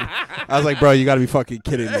someone's head. I was like, bro, you got to be fucking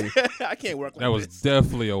kidding me. I can't work like That was this.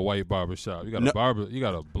 definitely a white barber shop. You got No. a barber. You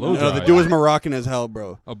got a blow No, dryer. the dude was Moroccan as hell,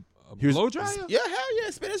 bro. a he was- blow dryer. Yeah, hell yeah.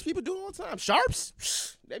 Spanish people do it all the time.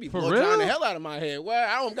 Sharps, they be For blow drying the real? hell out of my head. Well,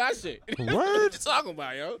 I don't got shit. Word? What you talking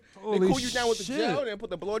about, yo? Holy They cool you down with the shit. gel, then put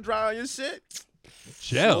the blow dryer on your shit.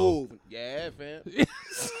 Gel. Smooth. Yeah, fam.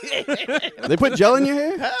 They put gel in your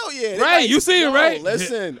hair? Hell yeah. They Right, you see it, yo, right?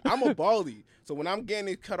 Listen, I'm a baldy. So when I'm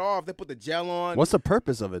getting it cut off, they put the gel on. What's the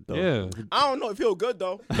purpose of it, though? Yeah. I don't know. It feel good,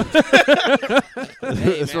 though. It's man, I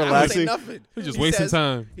don't say relaxing. nothing. You're just He wasting says-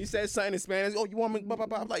 time. He says something in Spanish. Oh, you want me? Blah, blah,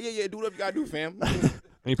 blah. I'm like, yeah, do whatever you got to do, fam. And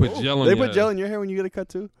you put gel on They your put gel in your hair when you get a cut,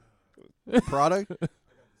 too? Product?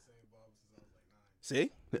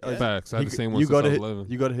 See? Facts. I had the same one you since go I was to 11.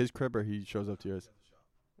 you go to his crib or he shows up to yours?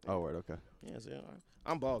 Oh, word, okay. Yeah, see,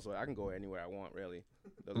 I'm bald, so I can go anywhere I want, really.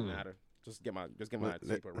 Doesn't matter. Just get my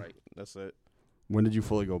taper right. That's it. When did you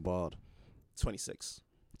fully go bald? 26.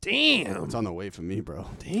 Damn. It's on the way for me, bro.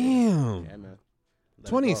 Damn. Yeah, man. Let it go.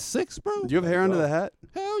 26, bro? Do you have hair under the hat?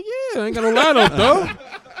 Hell yeah. I ain't got no line up, though.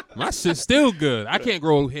 My shit's still good. I can't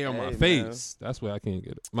grow hair on my Hey, face. That's why I can't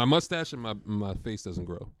get it. My mustache and my face doesn't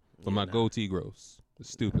grow. But my goatee grows. It's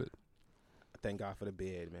stupid. Thank God for the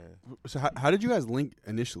beard, man. So how did you guys link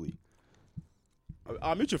initially?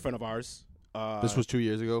 A mutual friend of ours. This was 2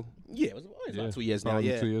 years ago. Yeah, it was about 2 years now. Probably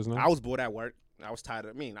Yeah, 2 years now. I was bored at work. I was tired.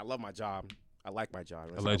 I love my job. I like my job.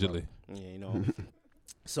 That's Allegedly. what I love. Yeah,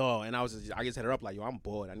 So, and I just hit her up like, yo, I'm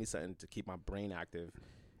bored. I need something to keep my brain active.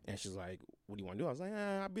 And she's like, what do you want to do? I was like,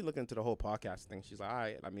 I'll be looking into the whole podcast thing. She's like, all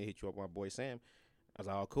right, let me hit you up with my boy Sam. I was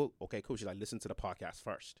like, oh, cool. Okay, cool. She's like, listen to the podcast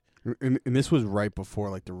first. And this was right before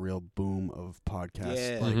like the real boom of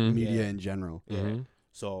podcasts, like media in general. Yeah.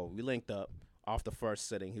 So we linked up. Off the first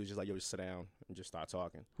sitting, he was just like, yo, just sit down and just start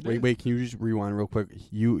talking. Wait, can you just rewind real quick?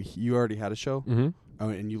 You already had a show? Mm-hmm. Oh,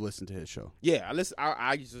 and you listened to his show? Yeah, I listen.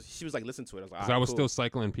 She was like, listen to it. I was like, Because I was still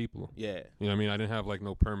cycling people. Yeah. You know what I mean? I didn't have like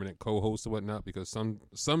no permanent co-host or whatnot because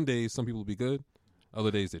some days some people will be good,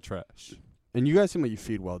 other days they're trash. And you guys seem like you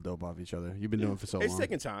feed well dope off each other. You've been doing it for so long. It's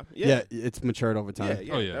taking time. Yeah, it's matured over time.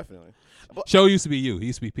 Yeah, definitely. But, Show used to be you. He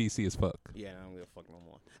used to be PC as fuck. yeah, I don't give a fuck no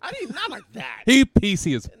more. I didn't, not like that. He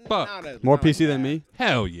PC as fuck. More Not like PC than that. me?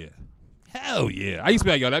 Hell yeah. Hell yeah. I used to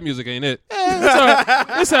be like, yo, that music ain't it. It's all right.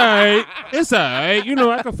 It's all right. It's all right. You know,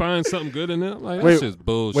 I can find something good in it. Like, Wait, that's just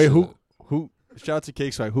bullshit. Wait, who? Shout out to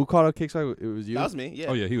Cake Swag. Who called out Cake Swag? It was you? That was me. Yeah.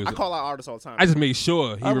 Oh, yeah, he was. I call out artists all the time. I just made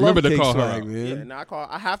sure he I remembered love to Cake call Swag, her out. man. Yeah, no,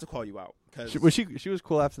 I have to call you out. She was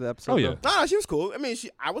cool after the episode. Oh, yeah. though? No, she was cool. I mean,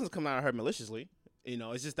 I wasn't coming out of her maliciously. You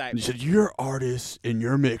know, it's just that. You said you're artists in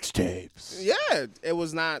your mixtapes. Yeah, it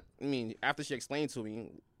was not. I mean, after she explained to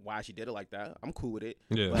me why she did it like that, I'm cool with it.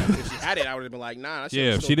 Yeah. But if she had it, I would have been like, nah. That shit Yeah,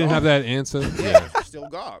 was if still she didn't have garbage. that answer. Yeah, she's still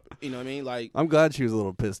garb. You know what I mean? Like, I'm glad she was a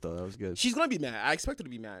little pissed though. That was good. she's gonna be mad. I expect her to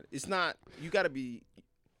be mad. It's not. You gotta be.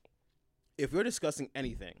 If we're discussing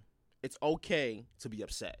anything, it's okay to be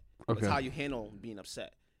upset. But It's Okay. how you handle being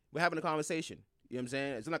upset. We're having a conversation. You know what I'm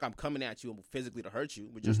saying? It's not like I'm coming at you physically to hurt you.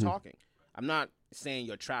 We're just talking. I'm not saying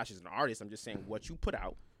you're trash as an artist. I'm just saying what you put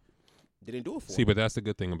out didn't do it for See, me. but that's the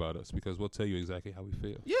good thing about us because we'll tell you exactly how we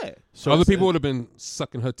feel. Yeah. So Other people would have been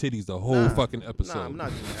sucking her titties the whole fucking episode. Nah, I'm not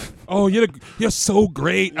doing that. Oh, you're so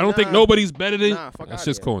great. I don't think Nah. nobody's better than. Nah, fuck That's outta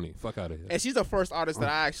just here. corny. Fuck out of here. And she's the first artist that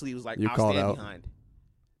I actually was like, You I'll called stand out. behind.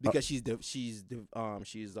 Because she's what's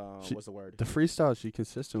the word? the freestyle, she's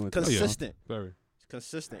consistent with it. Consistent. Very.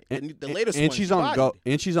 Consistent. And, And the latest and one, she's she on go. bodied.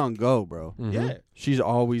 And she's on go, bro. Mhm. Yeah. She's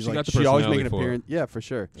always She like got the she always personality making an for it. appearance. Yeah, for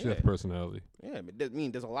sure. She got the personality. Yeah, but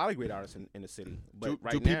there's a lot of great artists in the city. But Do,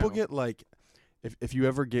 right do people now, get like, if you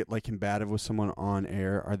ever get like combative with someone on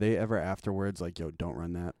air, are they ever afterwards like, yo, don't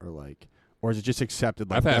run that, or like, or is it just accepted?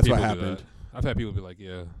 Like I've had that's people what do happened. that. I've had people be like,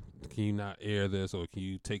 yeah, can you not air this or can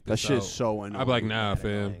you take That this shit out? is so annoying. I'd be like, nah, Mad fam.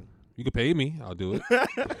 annoying. You can pay me. I'll do it.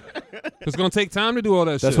 It's going to take time to do all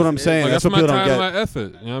that shit. That's what I'm saying. Like, That's that's what my people time don't and get. my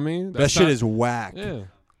effort. You know what I mean? That That's shit not- is whack. Yeah. you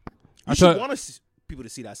I should thought- want people to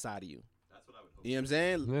see that side of you. You know what I'm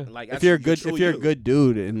saying? Yeah. Like If you're a good, true if you're you. a good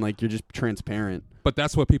dude and like you're just transparent. But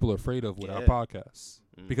that's what people are afraid of with our Yeah. podcasts.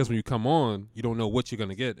 Because when you come on, you don't know what you're going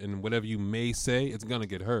to get. And whatever you may say, it's going to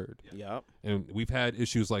get heard. Yep. And we've had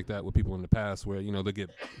issues like that with people in the past where, you know, they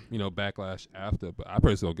get, you know, backlash after. But I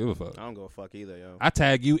personally don't give a fuck. I don't give a fuck either, yo. I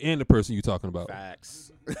tag you and the person you're talking about.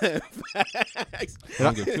 Facts. Facts. I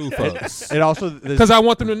don't give two fucks. It also Because I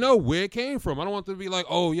want them to know where it came from. I don't want them to be like,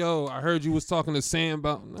 oh, yo, I heard you was talking to Sam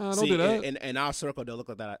about. Nah, don't See, do that. in our circle, they'll look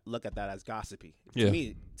at that as gossipy. Yeah. To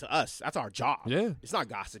me, to us, that's our job. Yeah. It's not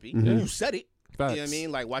gossipy. Mhm. You said it. Facts. You know what I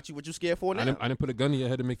mean? Like, what you scared for now? I didn't put a gun in your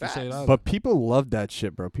head to make you say it Facts. either. But people love that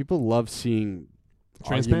shit, bro. People love seeing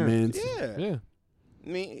Transparent. arguments. Yeah. Yeah. I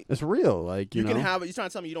mean, It's real. Like you you know. can have. You're trying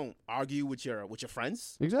to tell me you don't argue with your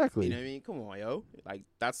friends? Exactly. You know what I mean? Come on, yo. Like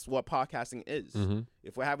that's what podcasting is. Mhm.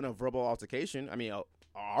 If we're having a verbal altercation, I mean, a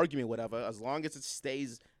argument, whatever, as long as it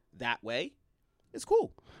stays that way, it's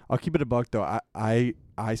cool. I'll keep it a buck though.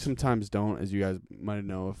 I sometimes don't, as you guys might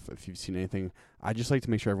know if you've seen anything. I just like to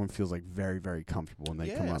make sure everyone feels like very, very comfortable when they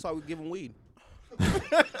Yeah, come that's up. why we give them weed.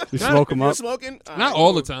 You smoke them You're up. smoking? Not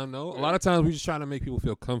all the time, though. A lot of times we just trying to make people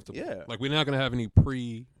feel comfortable. Yeah. Like, we're not going to have any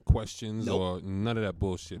pre-questions Nope. or none of that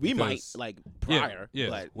bullshit. We might because- like Yeah, prior, yeah,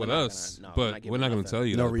 but with we're not us. gonna, no, but we're not going to tell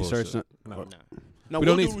you No that research. bullshit. No, No, We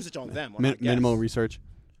we'll don't do need- research on them. On our minimal guests. research.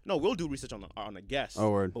 No, we'll do research on the guests.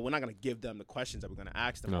 Oh, word. But we're not gonna give them the questions that we're gonna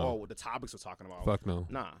ask them. No. Or the topics we're talking about. Fuck no.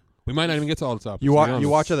 Nah. We might not even get to all the topics. You to be watch honest.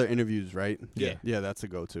 watch other interviews, right? Yeah. Yeah, that's a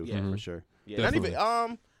go-to Yeah. for sure. Yeah. Not even.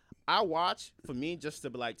 Definitely. I watch for me just to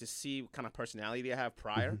be like to see what kind of personality I have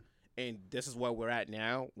prior, and this is where we're at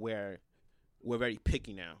now, where we're very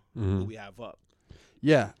picky now who we have up.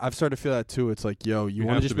 Yeah, I've started to feel that too. It's like, yo, you You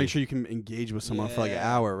want have to just to make be. sure you can engage with someone for like an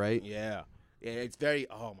Yeah. hour, right? Yeah. Yeah. It's very.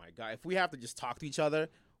 Oh my god. If we have to just talk to each other,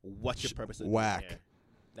 what's your purpose? Of being Whack. here?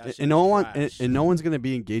 That And, shit and no is one trash. and no one's gonna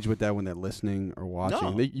be engaged with that when they're listening or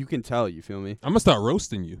watching. No. You can tell. You feel me? I'm going to start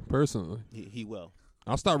roasting you, personally. He will.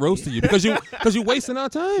 I'll start roasting you because you wasting our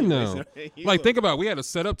time now. You Like, will. think about it. We had to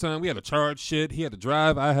set up time. We had to charge shit. He had to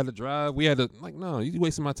drive. I had to drive. We had to no. You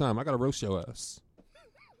wasting my time. I gotta roast your ass.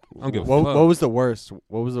 I don't give a fuck. What was the worst?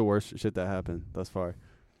 What was the worst shit that happened thus far?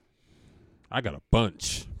 I got a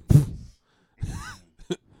bunch.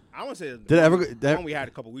 I want to say Did it ever go- the that- one we had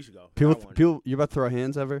a couple weeks ago. People, That one. people, you about to throw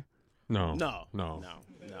hands ever? No. No. No.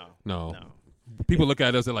 No. No. People look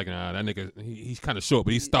at us. They're like, nah, that nigga. He's kind of short,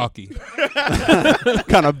 but he's stocky.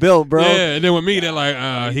 Kind of built, bro. Yeah. And then with me, they're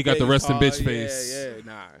like, he got the resting bitch face. Yeah,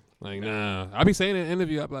 nah. Like, nah. I be saying in an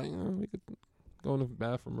interview, I be like, we could go in the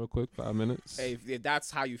bathroom real quick, 5 minutes. Hey, if that's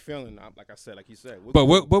how you feeling, like I said, like you said. But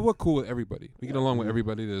we're cool with everybody. We get along with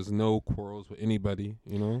everybody. There's no quarrels with anybody,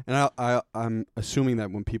 you know? And I'm assuming that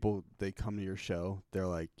when people they come to your show, they're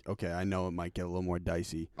like, okay, I know it might get a little more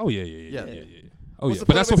dicey. Oh, yeah. Oh, What's yeah. the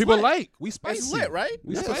But that's point what of people it's lit? like. We spicy. It's lit, right?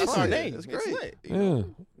 We Yeah, spicy. that's our name. It's It's great. lit. Yeah.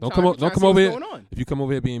 Don't Don't come see over what's here. going on. If you come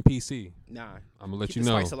over here being PC, Nah. I'm going to let Keep you the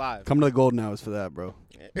know. spice alive. Come to the Golden Hours for that, bro.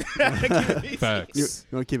 Facts.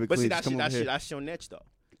 You want to keep it But clean? see, just come over here. that's your niche, though.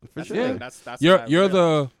 For That's sure. Yeah. That's You're what I realized.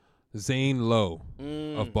 the Zane Lowe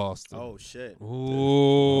of Boston. Oh, shit.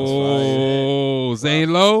 Ooh,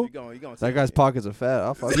 Zane Lowe. You going That guy's pockets are fat.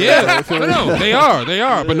 I'll fuck Yeah, no, they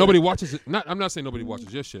are. But nobody watches it. I'm not saying nobody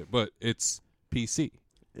watches your shit, but it's PC.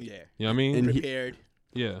 Yeah. You know what I mean? And Prepared,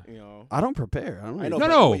 yeah. you know. I don't prepare. I don't I know, know. No, but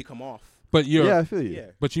no. the way you come off. But you're. Yeah, I feel you.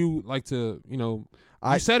 Yeah. But you like to, you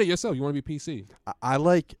said it yourself. You want to be PC. I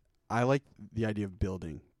like the idea of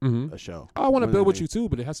building Mm-hmm. a show. I want to More build than with anything. you too,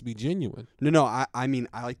 but it has to be genuine. No. I mean,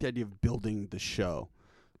 I like the idea of building the show.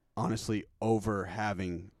 Honestly, over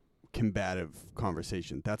having combative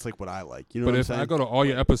conversation. That's like what I like. You know But what I'm if saying? I go to all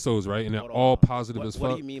your episodes, right, and they're Hold on. all positive as What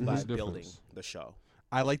fuck, do you mean by what's the building difference? the show?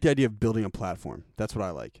 I like the idea of building a platform. That's what I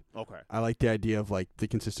like. Okay. I like the idea of like the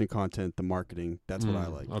consistent content, the marketing. That's what I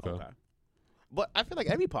like. Okay. But I feel like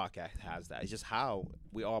every podcast has that. It's just how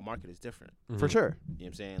we all market is different. For sure. You know what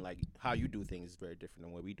I'm saying? Like how you do things is very different than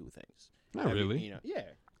the way we do things. Not really. You know, yeah.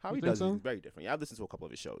 How You he think does it so? is very different. Yeah, I've listened to a couple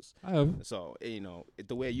of his shows. I have. So,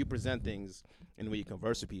 the way you present things and the way you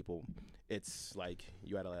converse with people, it's like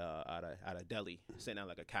you at a deli, sitting at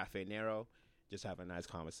like a Cafe Nero, just having a nice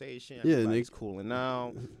conversation. Yeah, Everybody's cooling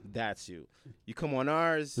out. That's you. You come on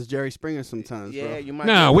ours. This is Jerry Springer sometimes, Yeah, bro. you might.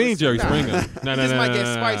 Nah, get we a ain't Jerry little- Springer. No, You no, just no, might no, get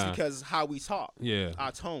no, spicy no. because how we talk. Yeah.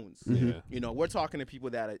 Our tones. Yeah. You know, we're talking to people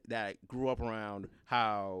that grew up around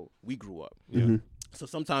how we grew up. Yeah. So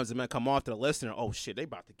sometimes it might come off to the listener, oh shit, they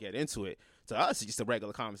about to get into it. To us, it's just a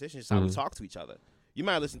regular conversation. It's just how we talk to each other. You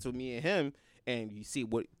might listen to me and him, and you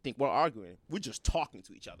think we're arguing. We're just talking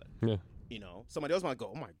to each other. Yeah. You know, somebody else might go,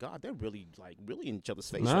 oh my god, they're really in each other's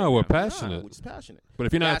face. Nah, right we're now. passionate. We're just passionate. But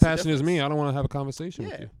if you're not That's the passionate as me, difference. I don't want to have a conversation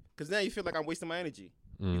with Yeah, you. because now you feel like I'm wasting my energy.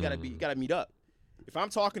 You gotta meet up. If I'm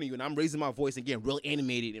talking to you and I'm raising my voice and getting real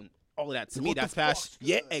animated and all of that, to me that's passion.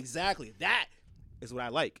 Yeah, exactly. That is what I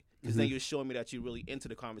like. Because then you're showing me that you're really into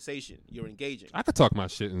the conversation. You're engaging. I could talk my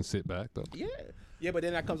shit and sit back though. Yeah, but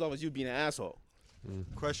then that comes off as you being an asshole.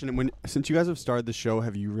 Question: since you guys have started the show,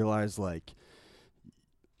 have you realized like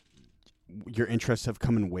your interests have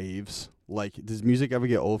come in waves? Like, does music ever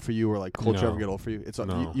get old for you, or like culture No. ever get old for you? It's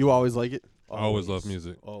No. you always like it. I always love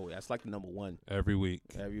music. Oh, that's like the number one Every week.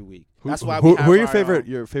 every week. Who, That's why who, we have who are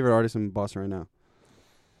your our, favorite artists in Boston right now?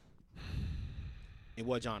 in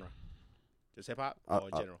what genre? Just hip hop or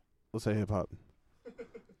in general? Let's say hip hop.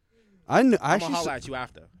 I knew. I I'm gonna actually. holler at you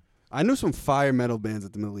after. I knew some fire metal bands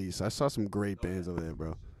at the Middle East. I saw some great bands over there,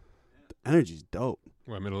 bro. The energy's dope.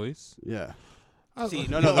 Where, Middle East? Yeah. See,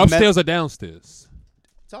 no, no, the Upstairs or downstairs?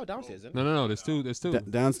 it's all downstairs, isn't it? No. There's two.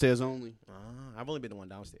 Downstairs only. I've only been to one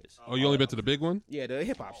downstairs. Oh, you only been to the big one? Yeah, the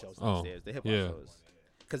hip hop shows Oh, downstairs. The hip hop yeah. shows.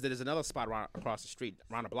 Because there's another spot right across the street,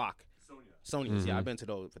 around the block. Sonia's. Yeah, I've been to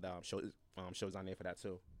those for the shows down there for that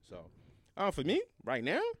too. So, for me right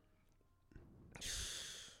now,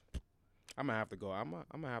 I'm gonna have to go. I'm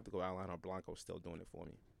gonna have to go. Alano Blanco still doing it for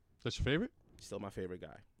me. That's your favorite? Still my favorite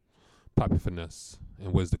guy. Poppy Finesse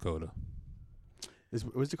and Wiz Dakota.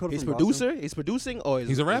 Was Dakota He's from producer. Boston? He's producing, or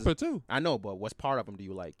He's a rapper too. I know, but what's part of him do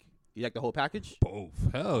you like? You like the whole package? Both.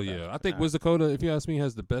 Hell yeah. I think Wiz Dakota, if you ask me,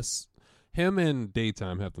 has the best. Him and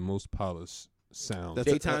Daytime have the most polished sound. That's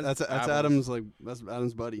Daytime's that's albums. Adam's that's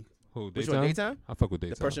Adam's buddy. Who, Which one, Daytime? I fuck with The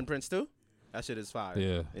Daytime. Persian Prince too? That shit is fire.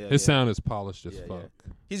 Yeah. His sound is polished as Yeah, fuck.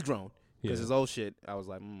 yeah. He's grown. Because Yeah. his old shit, I was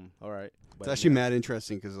like, all right. But, It's actually mad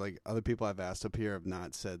interesting because like other people I've asked up here have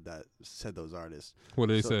not said those artists. What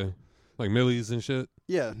do they So- say? Like Millies and shit?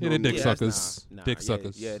 Yeah, Yeah, they dick Yeah, suckers. nah, Dick yeah,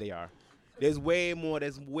 suckers. Yeah, they are. There's way more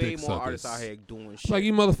Dick more artists suckers. out here doing shit. Like,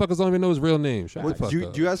 you motherfuckers don't even know his real name. Shut the What, fuck do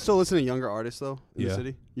up. you guys still listen to younger artists though in the Yeah.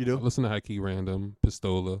 city? You I do? listen to High Key Random,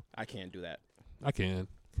 Pistola. I can't do that. I can.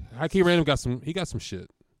 Hakeem Random got some. He got some shit.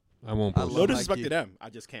 I won't. I Post No love it. disrespect Mikey. to them. I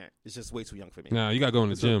just can't. It's just way too young for me. Nah, you got to go in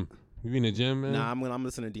the gym. You be in the gym, man? Nah, I'm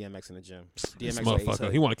listening to DMX in the gym. This DMX or Ace motherfucker.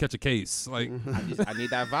 Hood. He want to catch a case. Like, I need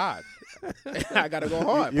that vibe. I gotta go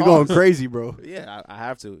hard. You're going Pause. crazy, bro. Yeah, I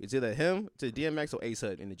have to. It's either him to DMX or Ace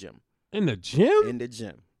Hood in the gym. in the gym? In the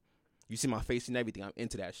gym. You see my face and everything. I'm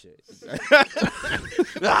into that shit.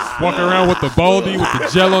 Walking around with the baldy with the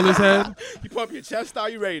gel on his head? You pump your chest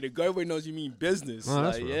out, you ready to go. Everybody knows you mean business. Oh,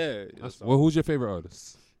 that's like, real. yeah. Well, who's your favorite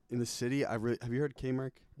artist? In the city, have you heard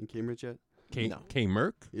K-Merc in Cambridge yet? No. K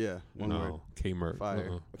Merc? Yeah, one word. No, K Merc. Fire.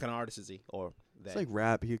 What kind of artist is he? Or that? It's like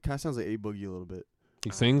rap. He kind of sounds like A Boogie a little bit. He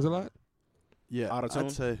sings a lot? Yeah, Auto-tune?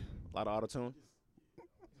 I'd say. A lot of auto-tune?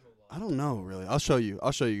 I don't know really. I'll show you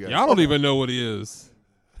guys. Y'all don't even know what he is.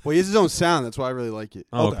 Well, he has his own sound. That's why I really like it.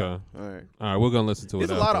 Okay. All right. All right, we're going to listen to it.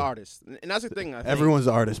 There's a lot of after. artists. And that's the thing. I think. Everyone's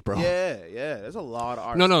an artist, bro. Yeah. There's a lot of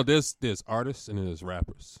artists. No, there's artists and then there's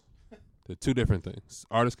rappers. They're two different things.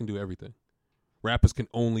 Artists can do everything. Rappers can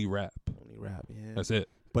only rap. Only rap, yeah. That's it.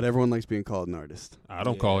 But everyone likes being called an artist. I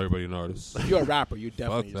don't call everybody an artist. If you're a rapper, you're Fuck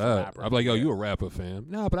definitely just a that. rapper. I'm like, yo, Yeah. you a rapper, fam.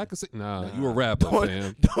 Nah, but I can say, nah, you a rapper,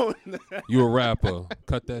 fam. Don't. You a rapper.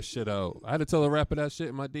 Cut that shit out. I had to tell a rapper that shit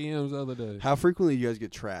in my DMs the other day. How frequently you guys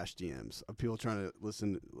get trash DMs of people trying to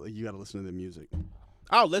listen? Like, you got to listen to the music.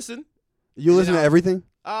 I'll listen. You listen to everything?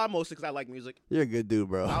 Mostly because I like music. You're a good dude,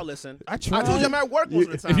 bro. I'll listen. I I tried. told you I'm at work most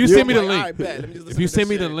of the time. If you So send I'm me the like, link, all right, bet. Let me just if listen you to send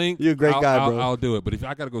me this the shit. link, You're a great guy, bro. I'll do it. But if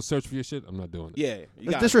I gotta go search for your shit, I'm not doing it. Yeah. You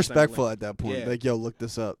It's gotta disrespectful send at that point. Yeah. Like, yo, look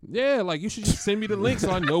this up. Yeah, like you should just send me the link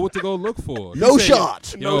so I know what to go look for. No You say,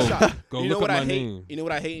 shot. Yo, No shot. go You know look what up I my hate? name. You know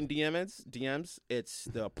what I hate in DMs? It's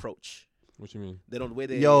the approach. What you mean? They don't the way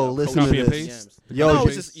they Yo, approach listen to Copy and this. paste? Yo, no,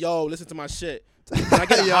 it's just listen to my shit. Can I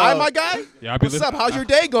get a high, my guy? Yeah, I be What's up? How's your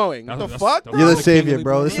day going? What the That's- fuck? that's You're the King savior, Lee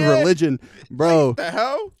bro. Boy. This is Yeah. religion, bro. What the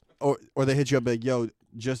hell? Or they hit you up like, yo,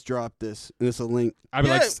 just drop this. And it's a link. I'd be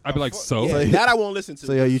Yeah. like, so? Yeah, Like- that I won't listen to.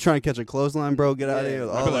 So, yo, you trying to catch a clothesline, bro? Get out of Yeah. here.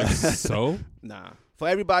 with I'd all be like, that. so? Nah. For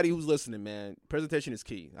everybody who's listening, man, presentation is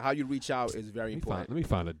key. How you reach out is very important. Let me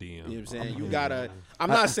find a DM. You know what I'm saying? You gotta. I'm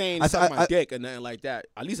not saying suck my dick or nothing like that.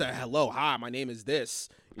 At least a hello, hi, my name is this.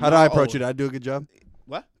 How did I approach it? Did I do a good job?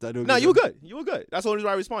 What? Did I do a No, good you were job? good. You were good. That's the only reason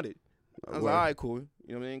why I responded. I was Word. like, all right, cool.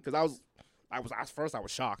 You know what I mean? Because at first I was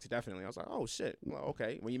shocked, definitely. I was like, oh shit. Well,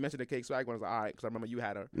 okay. When you mentioned the cake swag, I was like, all right, because I remember you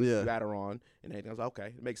had her on and everything. I was like, okay,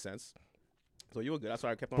 it makes sense. So you were good. That's why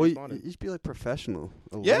I kept on Well, you responding. should be like professional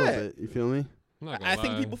a Yeah. little bit. You feel me? I'm not gonna I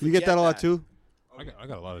think lie. people You forget get that a lot too? I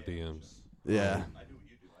got a lot of DMs. Yeah. I do what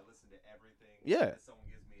you do. I listen to everything Yeah. that someone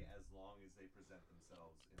gives me as long as they present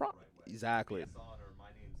themselves in the right way. Exactly. Yes, on, or my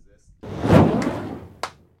name's this.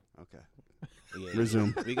 Okay. Yeah.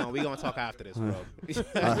 Resume. We gonna talk after this, bro. Get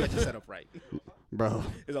your setup right. Bro.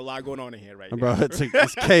 There's a lot going on in here right Bro, now.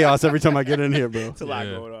 it's chaos every time I get in here, bro. It's a lot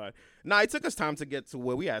Yeah. going on. Nah, it took us time to get to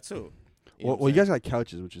where we at too. You know Well, what I'm you guys saying? got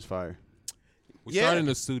couches, which is fire. We Yeah. started in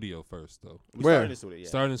the studio first, though. We Where? started this with it, yeah.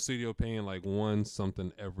 Started in the studio paying like $1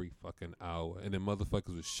 something every fucking hour. And then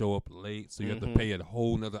motherfuckers would show up late, so you have to pay a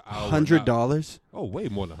whole nother hour. $100? Oh, way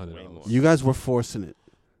more than $100. Way more. You guys were forcing it.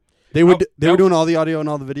 They were doing all the audio and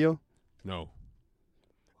all the video? No.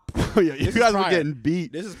 Yeah, you This is guys were prior. getting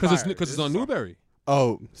beat. This is Because prior. it's on Newberry.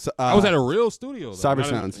 Oh, so, I was at a real studio. Though. Cyber Not a-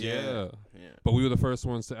 Sounds. Yeah. Yeah. But we were the first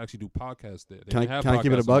ones to actually do podcasts there. They Can didn't have I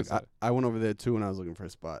keep it a podcasts on buck? the side. I went over there too when I was looking for a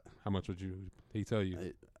spot. How much would he tell you?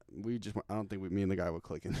 I don't think me and the guy were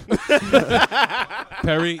clicking.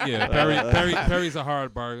 Perry's a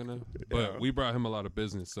hard bargainer, but we brought him a lot of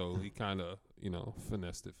business, so he kind of,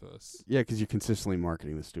 finessed it for us. Yeah, because you're consistently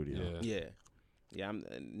marketing the studio. Yeah. Yeah.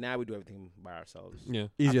 Now we do everything by ourselves. Yeah.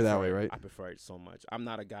 Easier I that prefer way, it. right? I prefer it so much. I'm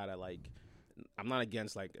not a guy that I'm not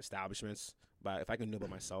against establishments, but if I can do it by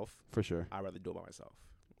myself, For sure. I'd rather do it by myself.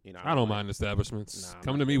 I don't mind establishments. Nah, I'm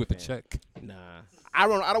Come not to me a with the fan. check. Nah, I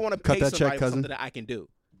don't want to Cut pay that check, somebody for cousin. something that I can do,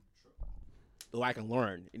 or I can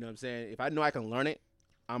learn. You know what I'm saying? If I know I can learn it,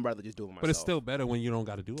 I'm rather just do it myself. But it's still better when you don't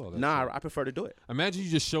got to do all that. Nah, shit. I prefer to do it. Imagine you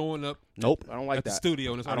just showing up. Nope, I don't like at the that.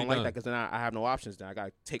 studio and it's I already don't like done. that because then I have no options. Then I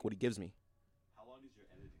gotta take what he gives me. How long does your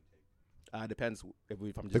editing take? Depends if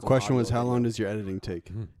I'm just The doing question audio was, or how video. long does your editing take?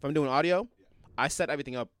 Mm-hmm. If I'm doing audio, I set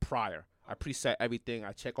everything up prior. I preset everything.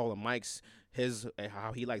 I check all the mics,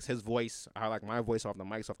 how he likes his voice. I like my voice off the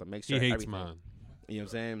mics, off the mixer. He hates everything. mine You know what I'm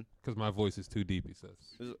saying? because my voice is too deep, he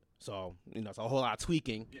says. So it's a whole lot of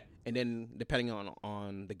tweaking, and then depending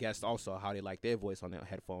on the guest also how they like their voice on their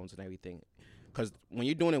headphones and everything. Because when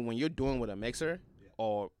you're doing with a mixer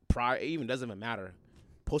or prior, it even doesn't even matter.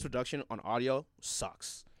 Post production on audio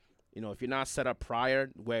sucks. If you're not set up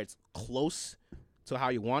prior where it's close to how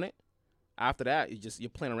you want it, after that, you're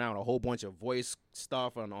playing around with a whole bunch of voice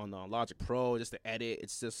stuff on the Logic Pro just to edit.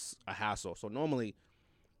 It's just a hassle. So normally,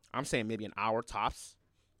 I'm saying maybe an hour tops.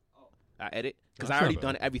 I edit because I already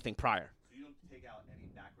done everything prior. So you don't take out any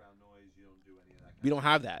background noise. You don't do any of that. We don't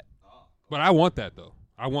have that. But I want that though.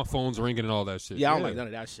 I want phones ringing and all that shit. Yeah, I don't like none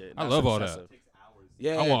of that shit. I That's love all excessive. that.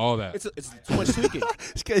 Yeah, I want all that. It's too much tweaking.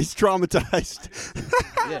 This guy's traumatized.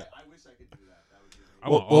 Yeah. I wish I could do that. That would be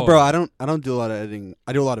amazing. Well, bro, I don't do a lot of editing.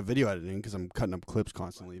 I do a lot of video editing because I'm cutting up clips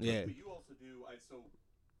constantly. but- Yeah. But you also do. So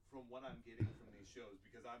from what I'm getting from these shows,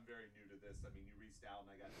 because I'm very new to this. I mean, you reached out and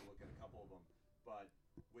I got to look at a couple of them. But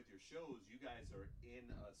with your shows, you guys are in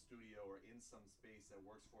a studio or in some space that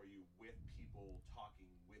works for you with people talking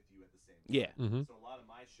with you at the same time. Yeah. Mm-hmm. So a lot of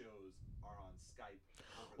my shows are on Skype.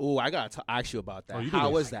 Oh, I gotta ask you about that. Oh, you do How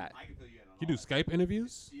this. was that? I can fill you in on You all do that. Skype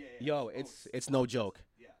interviews? Yeah. Yo, it's no joke.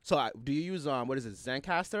 Yeah. So do you use what is it,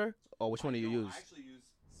 Zencaster, or which one do you use? I actually use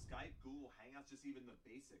Skype, Google Hangouts, just even the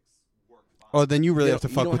basics work fine. Oh, then you really You have to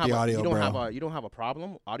don't- fuck you with don't the have a- audio, you don't bro. Have you don't have a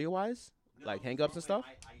problem audio wise, No, like hang-ups and stuff.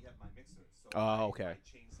 I have my mixer. So Oh, okay. I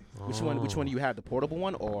change things. Which one do you have? The portable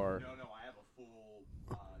one or? No, I have a full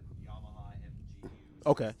Yamaha MGU.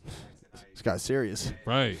 Okay. This guy's serious.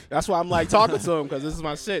 Right. That's why I'm like talking to him because this is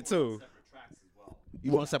my shit too. Separate tracks as well.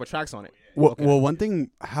 You want separate tracks on it? Well, Okay. well, one thing.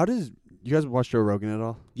 How does you guys watch Joe Rogan at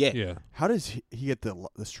all? Yeah. Yeah. How does he get the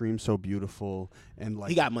stream so beautiful and like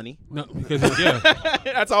He got money. No, because yeah,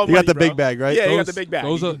 That's all. he money, got the bro. big bag, right? Yeah, he got the big bag.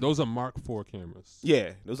 Those are Mark IV cameras.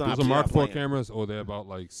 Yeah, those Those are Mark IV cameras, or they're about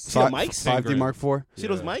like See the Fi- mics? 5D grand. Mark IV. See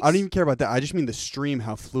those Yeah. mics? I don't even care about that. I just mean the stream,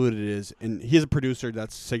 how fluid it is, and he has a producer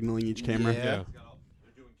that's signaling each camera. Yeah. Yeah.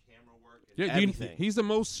 They're doing camera work. And Yeah, Everything. he's the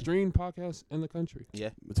most streamed podcast in the country. Yeah.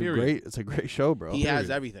 It's a great show, bro. He has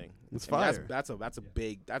everything. It's I mean, fire. that's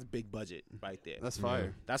a big budget right there. That's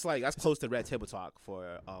fire. That's close to Red Table Talk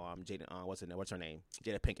for Jada. What's her name?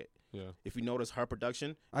 Jada Pinkett. Yeah. If you notice her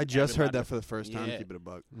production, I just heard everybody- that for the first time. Yeah. Keep it a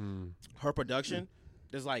buck. her production,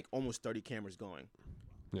 there's like almost 30 cameras going,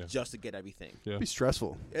 Yeah. just to get everything. Yeah. It'd be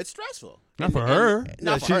stressful. It's stressful. Not for her.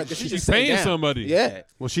 Not Yeah, for her. 'Cause she's just sitting paying down. somebody. Yeah.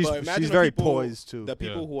 Well, she's But imagine the very people- poised too. The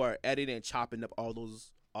people Yeah. who are editing and chopping up all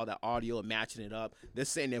that audio and matching it up, they're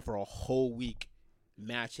sitting there for a whole week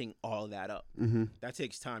matching all that up. Mm-hmm. That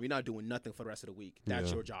takes time. You're not doing nothing for the rest of the week. That's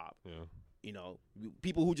Yeah. your job. Yeah. You know,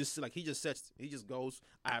 people who just like he just goes,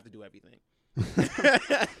 I have to do everything.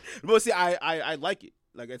 But see, I like it.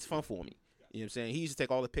 Like it's fun for me. You know what I'm saying? He used to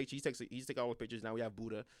take all the pictures. He used to take all the pictures. Now we have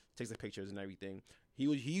Buddha takes the pictures and everything. He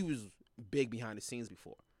was big behind the scenes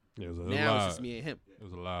before. Yeah, it was a Now lot. it's just me and him. It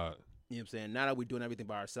was a lot. You know what I'm saying? Now that we're doing everything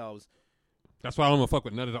by ourselves, That's why I don't want to fuck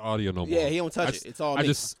with none of the audio no more. yeah, he don't touch I it. just- It's all I me.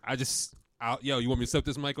 just, yo, you want me to set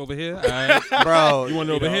this mic over here? All right. Bro, You want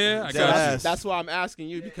it over here? I dead got ass. That's why I'm asking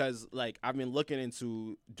you because like I've been looking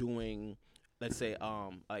into doing, let's say,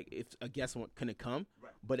 like if a guest couldn't come,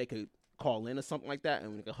 but they could call in or something like that,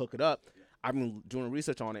 and we could hook it up. I've been doing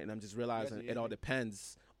research on it, and I'm just realizing it all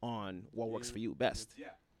depends on what works for you best. Yeah.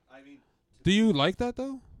 I mean, Do you like that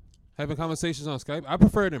though? Having conversations on Skype? I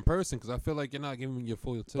prefer it in person because I feel like you're not giving me your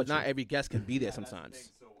full attention. But not every guest can be there that's the sometimes. thing.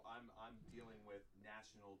 So I'm dealing with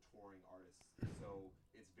national touring artists. So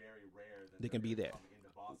it's very rare that They can they're be gonna there. come into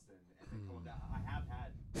Boston and they come down. I have had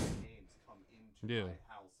names come into Yeah. my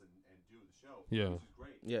house and do the show, Yeah. which is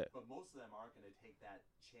great. Yeah. But most of them aren't going to take that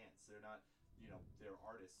chance. They're not, they're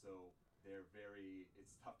artists, so they're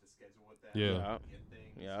it's tough to schedule with them. Yeah. Get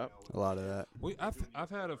things, Yeah. a lot of that. I've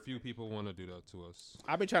had a few people want to do that to us.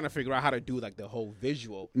 I've been trying to figure out how to do like the whole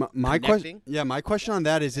visual. My question, Connecting? my question on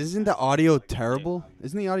that is, isn't the audio terrible?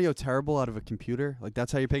 Isn't the audio terrible out of a computer? Like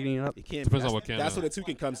that's how you're picking it up? It can't. Depends on that's, what camera. That's where the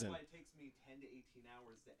toucan comes in. That's why it takes me 10 to 18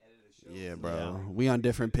 hours to edit a show. Yeah, bro. We on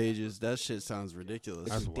different pages. That shit sounds ridiculous.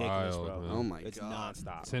 That's ridiculous, wild, bro. man. Oh my It's god.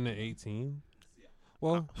 nonstop. 10 to 18.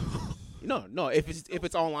 Well, No. If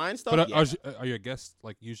it's online stuff, but yeah. are your guests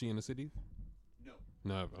like usually in the city? No.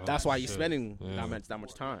 No. That's why you're shit. spending Yeah. that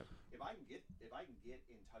much time. If I can get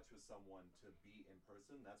in touch with someone to be in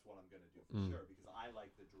person, that's what I'm gonna do for Mm. sure because I like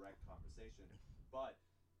the direct conversation. But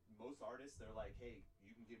most artists, they're like, hey,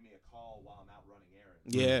 you can give me a call while I'm out running errands.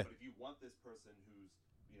 Yeah. But if you want this person who's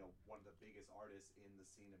one of the biggest artists in the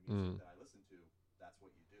scene of music that I listen to, that's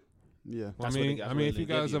what you do. Yeah. Well, That's what they I mean, if you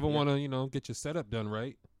give guys you, ever yeah. want to, get your setup done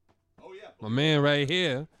right, Oh yeah. my man right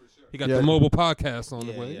here, For sure. he got Yeah. the mobile podcast on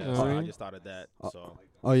Yeah, the way. yeah. You know So what I I mean? just started that. So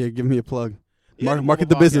Oh yeah, give me a plug. Yeah, Market mobile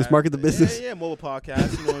the business. podcast. Market the business. Yeah, mobile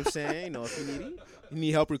podcast. You know what I'm saying? If you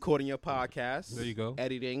need help recording your podcast, There you go.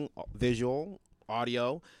 editing, visual,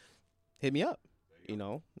 audio, hit me up.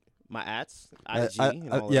 My ads, IG, and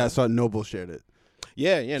all yeah, I that. saw Noble shared it.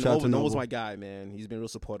 Yeah, Shout out to Noble's Noble. my guy, man. He's been real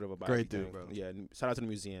supportive about Great dude, everything. bro. Yeah, shout out to the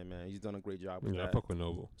museum, man. He's done a great job with Yeah, I that. fuck with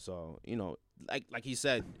Noble. So, like he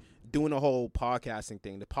said, doing the whole podcasting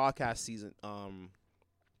thing, the podcast season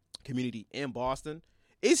community in Boston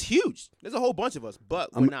is huge. There's a whole bunch of us,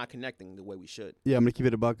 but we're not connecting the way we should. Yeah, I'm gonna keep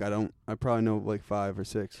it a buck. I probably know like 5 or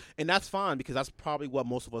 6. And that's fine because that's probably what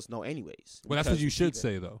most of us know anyways. Well, that's what Because you we should keep it.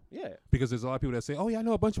 say though, Yeah. because there's a lot of people that say, "Oh yeah, I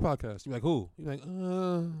know a bunch of podcasts." You're like, "Who?" You're like,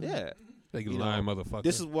 Yeah. like You lying know, motherfucker."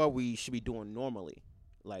 This is what we should be doing normally,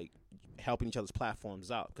 like helping each other's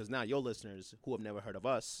platforms out. Because now your listeners who have never heard of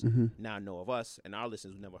us now know of us, and our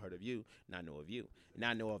listeners who never heard of you now know of you,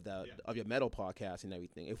 now know of of your metal podcast and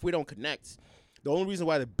everything. If we don't connect, the only reason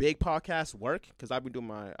why the big podcasts work, because I've been doing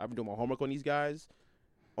my homework on these guys.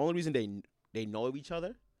 Only reason they know of each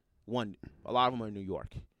other, one, a lot of them are in New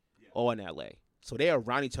York or in LA, so they're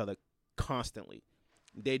around each other constantly.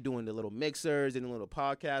 They're doing the little mixers and the little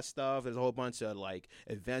podcast stuff. There's a whole bunch of like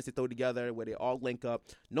events they throw together where they all link up.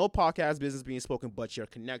 No podcast business being spoken, but you're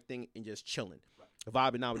connecting and just chilling,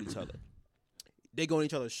 vibing out with each other. They go to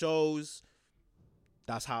each other's shows.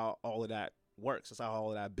 That's how all of that works. That's how all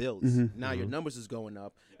of that builds. Now your numbers is going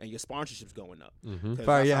up and your sponsorship's going up. 'Cause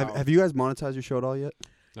Fire, that's yeah. how- Have you guys monetized your show at all yet?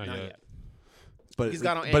 Not Not yet. yet. But He's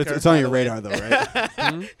got on but Anchor, it's on by your the way. radar though,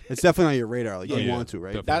 right? It's definitely on your radar. Like Oh, you yeah, want to,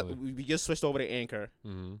 right? definitely. We just switched over to Anchor,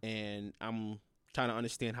 Mm-hmm. and I'm trying to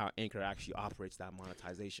understand how Anchor actually operates that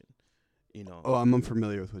monetization. Oh, I'm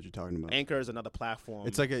unfamiliar with what you're talking about. Anchor is another platform.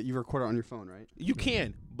 It's like you record it on your phone, right? You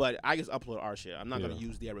can, but I just upload our shit. I'm not gonna Yeah.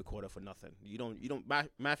 use their recorder for nothing. You don't. Matter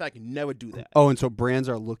of fact, you never do that. Oh, and so brands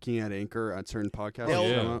are looking at Anchor at certain podcasts. They'll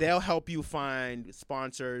yeah. they'll help you find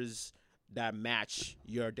sponsors that match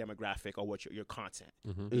your demographic or what your content.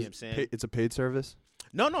 Mm-hmm. You know what I'm saying? It's a paid service.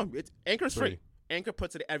 No, it's Anchor's free. Free. Anchor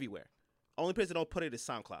puts it everywhere. Only place they don't put it is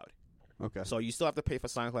SoundCloud. Okay. So you still have to pay for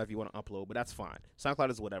SoundCloud if you want to upload, but that's fine. SoundCloud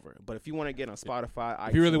is whatever. But if you want to get on Spotify,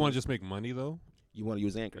 If you really iTunes, want to just make money though, you want to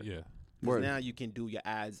use Anchor. yeah, 'Cause Word. now you can do your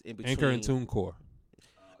ads in between. Anchor and TuneCore.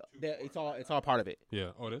 It's all part of it.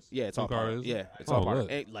 Yeah. Oh, this. Yeah, it's all TuneCore part of is? it. Yeah, it's Oh, all part of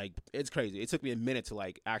lit. it. Like, it's crazy. It took me a minute to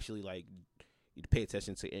actually pay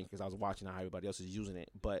attention to Anchor because I was watching how everybody else is using it.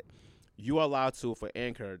 But you are allowed to, for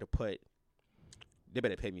Anchor, to put. They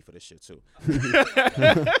better pay me for this shit too.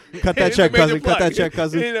 Cut that check, cousin. Cut that check,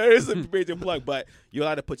 cousin. It's a major plug, but you're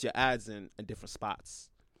allowed to put your ads in different spots.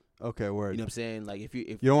 Okay, word. You know what I'm saying? Like if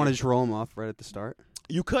You don't want to just roll them off right at the start.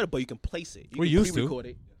 You could, but you can place it. You We can used to. pre-record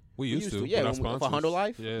it. We used to. Yeah, with our for sponsors. Hundo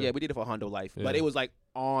Life. Yeah. We did it for Hundo Life, but Yeah. it was like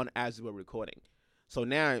on as we were recording. So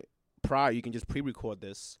now, prior, you can just pre-record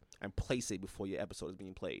this and place it before your episode is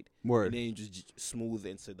being played, and Word. then you just smooth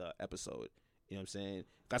into the episode. You know what I'm saying?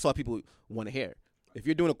 That's what people want to hear. If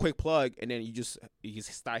you're doing a quick plug and then you just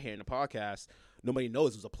start hearing the podcast, nobody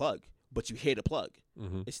knows it was a plug, but you hear the plug.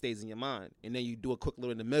 Mm-hmm. It stays in your mind, and then you do a quick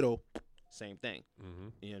little in the middle, same thing. Mm-hmm.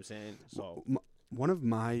 You know what I'm saying? So One of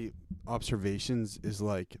my observations is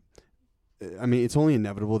like, I mean, it's only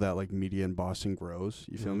inevitable that like media in Boston grows.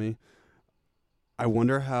 You feel Mhm. me? I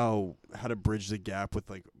wonder how to bridge the gap with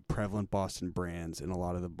like prevalent Boston brands and a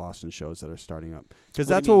lot of the Boston shows that are starting up. Because What do you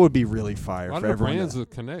that's what mean? would be really fire A lot for of the everyone. brands that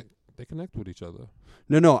connect. They connect with each other.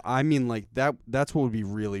 No, I mean like that's what would be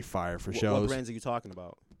really fire for what shows. brands are you talking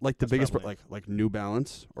about? Like the That's biggest, prevalent. like New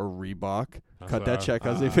Balance or Reebok. That's Cut what that I- check,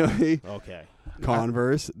 cousin. You feel me? Okay.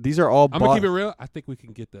 Converse. These are all. I'm gonna keep it real. I think we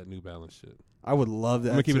can get that New Balance shit. I would love that.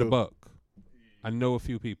 I'm gonna keep it a too. buck. I know a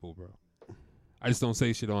few people, bro. I just don't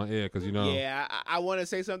say shit on air because you know. Yeah, I want to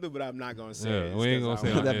say something, but I'm not gonna say Yeah, it. we ain't gonna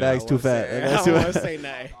say it. That Yeah. bag's too fat. That bag's too I don't want to fat. say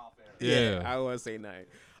nothing. Yeah. I want to say nothing.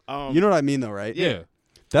 You know what I mean, though, right? Yeah.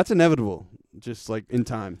 That's inevitable. Just like in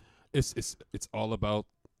time. It's all about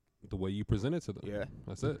the way you present it to them. Yeah.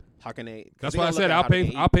 That's it. How can they? That's they why I gonna said look at I'll how they pay.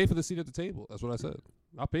 eat. I'll pay for the seat at the table. That's what I said.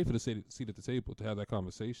 I'll pay for the seat at the table to have that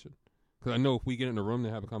conversation. Because I know if we get in the room to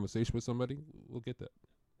have a conversation with somebody, we'll get that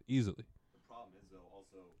easily. The problem is though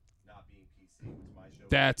also not being PC. Which my show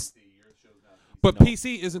That's- is PC, your show's not PC. But No.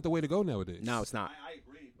 PC isn't the way to go nowadays. No, it's not. I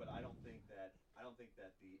agree, but I don't think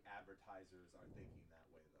that the advertisers are thinking that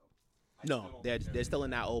way though. I still No, don't they're think they're still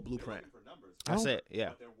in that old they're blueprint. looking for numbers. That's it. Yeah.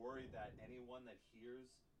 But they're worried that anyone that hears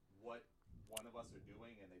what one of us are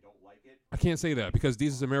doing and they don't like it. I can't say that because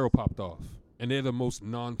Deezus and Mero popped off, and they're the most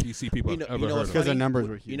non-PC people I've ever heard what's of. Because their funny? numbers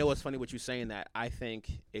were You huge. know what's funny? What you're saying that I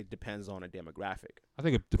think it depends on a demographic. I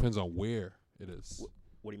think it depends on where it is.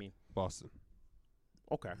 What do you mean? Boston.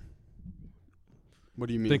 Okay. What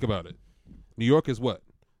do you mean? Think about it. New York is what?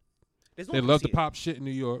 There's no They love to PC. pop shit in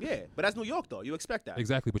New York. Yeah, but that's New York though. You expect that.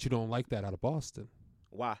 Exactly, but you don't like that out of Boston.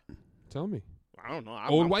 Why? Tell me. I don't know.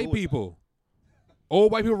 Old I'm white cool with that. people.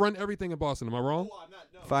 Old white people run everything in Boston. Am I wrong?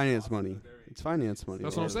 Finance money. It's finance money.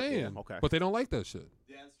 That's what I'm saying. Yeah, okay. But they don't like that shit.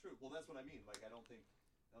 Yeah, that's true. Well, that's what I mean. Like, I don't think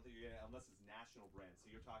you're gonna, unless it's national brands. So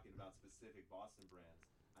you're talking about specific Boston brands.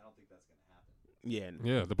 I don't think that's gonna happen. Yeah.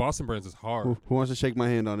 Yeah, the Boston brands is hard. Who wants to shake my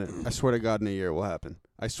hand on it? I swear to God, in a year it will happen.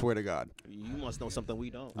 I swear to God. You must know something we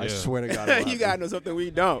don't. I Yeah. swear to God. It will You gotta know something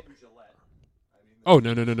we don't. Oh,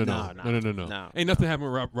 no. Nah. No. Ain't nothing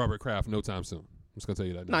happening with Robert Kraft no time soon. I'm just going to tell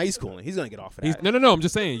you that. Nah, he's cooling. He's gonna get off of He's, that. no. I'm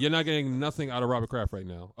just saying, you're not getting nothing out of Robert Kraft right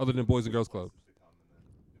now, other than Boys and Girls Club.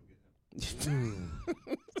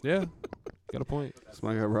 Yeah, got a point. It's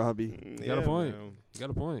my guy Robbie. You got a point. Man. You got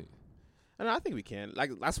a point. And I think we can.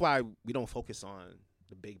 Like, that's why we don't focus on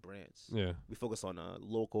the big brands. Yeah. We focus on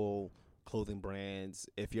local clothing brands.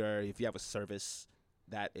 If you have a service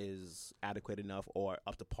that is adequate enough or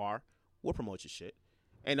up to par, we'll promote your shit.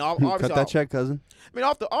 And obviously, Cut that check, cousin. I mean,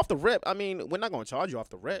 off the rip. I mean, we're not gonna charge you off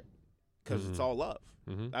the rip because it's all love.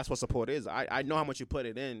 Mm-hmm. That's what support is. I know how much you put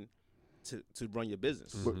it in to run your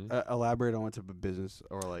business. Mm-hmm. Elaborate on what type of business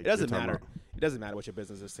or like. It doesn't you're talking matter. about. It doesn't matter what your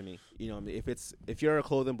business is to me. You know what I mean? If you're a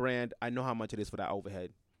clothing brand, I know how much it is for that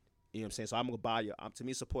overhead. You know what I'm saying? So I'm gonna buy you. To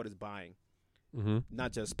me, support is buying, Mm-hmm.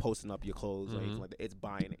 not just posting up your clothes or anything like that. It's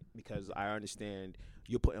buying it because I understand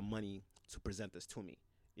you're putting money to present this to me.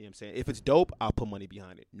 You know what I'm saying? If it's dope, I'll put money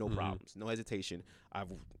behind it. No problems. No hesitation. I've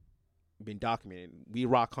been documenting. We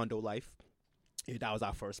rock Hundo Life. Yeah, that was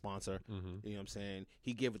our first sponsor. Mm-hmm. You know what I'm saying?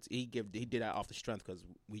 He did that off the strength because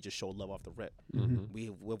we just showed love off the rip. Mm-hmm.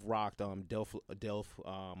 We've rocked Delph,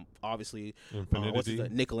 obviously Infinity.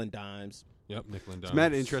 Nickel and Dimes. Yep, Nickel and It's Dimes.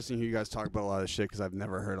 mad interesting to hear you guys talk about a lot of shit because I've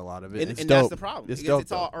never heard a lot of it. And It's that's dope. the problem. It's Because dope.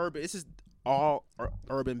 it's all though. urban. This is all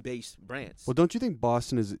urban based brands. Well, don't you think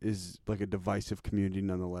Boston is like a divisive community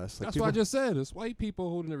nonetheless? Like That's people, what I just said. It's white people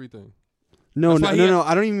holding everything. No. That's why he-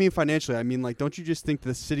 I don't even mean financially. I mean, like, don't you just think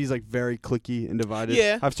the city's like very cliquey and divided?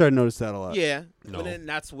 Yeah. I've started to notice that a lot. Yeah, No. but then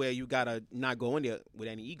that's where you gotta not go in there with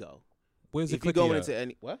any ego. Where's If the you go clicky into at?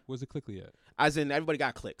 any what? Where's the clicky at? As in everybody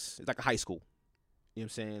got cliques. It's like a high school. You know what I'm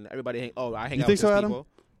saying? Everybody I hang You out think with so, these Adam? people.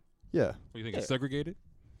 Yeah. What, you think it's Yeah. segregated?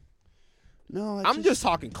 No, I'm just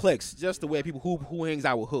talking cliques, just the way people who hangs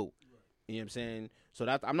out with who. You know what I'm saying? So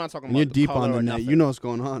that I'm not talking And about you're the deep color on or the net. nothing. You know what's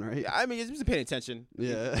going on, right? I mean, just paying attention.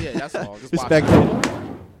 Yeah. Yeah, that's all. Just watch Respect it.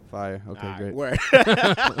 it. Fire. Okay, All right, great. Word.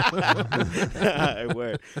 All right,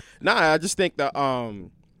 word. Nah, I just think that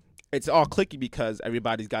it's all clicky because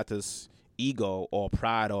everybody's got this ego or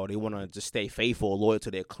pride or they want to just stay faithful or loyal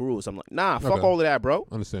to their crews. I'm like, nah, fuck Okay. all of that, bro.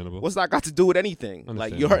 Understandable. What's that got to do with anything? Like,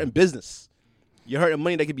 Understandable. you're hurting business. You're hurting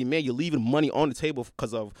money that could be made. You're leaving money on the table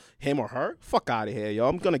because of him or her. Fuck out of here, yo.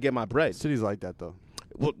 I'm gonna get my bread. Cities like that though.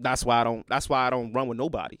 Well, that's why I don't run with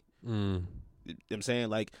nobody. Mm. You know what I'm saying?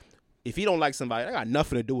 Like, if he don't like somebody, that got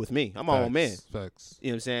nothing to do with me. I'm my own man. Facts. You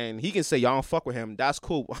know what I'm saying? He can say, y'all don't fuck with him. That's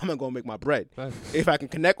cool. I'm gonna go make my bread. Facts. If I can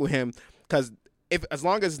connect with him, because as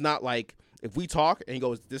long as it's not like, if we talk and he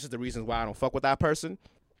goes, this is the reasons why I don't fuck with that person,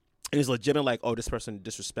 and it's legitimate, like, oh, this person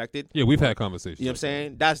disrespected. Yeah, we've had conversations. You know what I'm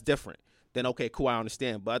saying? That's different. Then, okay, cool, I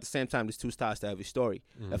understand. But at the same time, there's two sides to every story.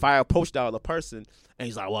 If I approach that other person and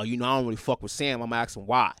he's like, well, I don't really fuck with Sam, I'm going to ask him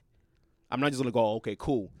why. I'm not just going to go, okay,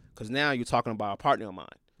 cool. Because now you're talking about a partner of mine.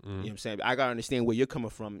 You know what I'm saying? I got to understand where you're coming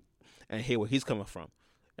from and hear where he's coming from.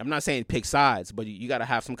 I'm not saying pick sides, but you got to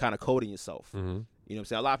have some kind of code in yourself. You know what I'm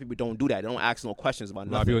saying? A lot of people don't do that. They don't ask no questions about A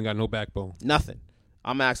lot of people nothing. ain't got no backbone. Nothing.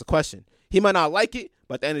 I'm going to ask a question. He might not like it,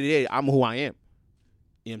 but at the end of the day, I'm who I am. You know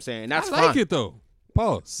what I'm saying? And that's I like fine. it though.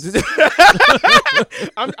 Pause.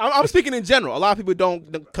 I'm speaking in general. A lot of people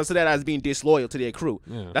don't consider that as being disloyal to their crew.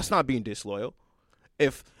 Yeah. That's not being disloyal.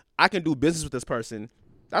 If I can do business with this person,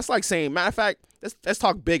 that's like saying, matter of fact, let's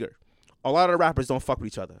talk bigger. A lot of the rappers don't fuck with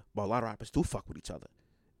each other, but a lot of rappers do fuck with each other.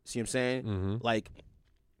 See what I'm saying? Like,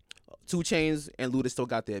 2 Chainz and Luda still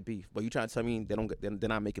got their beef, but you trying to tell me they're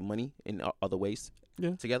not making money in other ways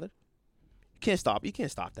together? You can't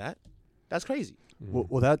stop that. That's crazy.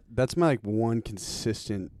 Well, that's my like one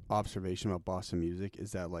consistent observation about Boston music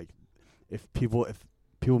is that like if people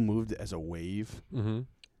moved as a wave,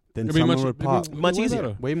 then It'd be someone much- would pop. it'd be Much way easier.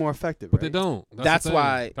 better. Way more effective. But right? they don't. That's the thing.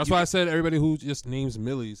 why That's you- why I said everybody who just names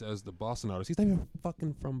Millie's as the Boston artist. He's not even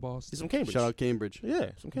fucking from Boston. He's from Cambridge. Shout out Cambridge.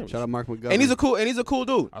 Yeah, from Cambridge. Shout out Mark McGovern. And he's a cool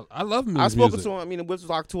dude. I love Millie's I've spoken music. to him. I mean, we've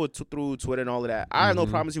talked to it through Twitter and all of that. I have no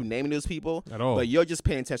problems you naming those people At all. but you're just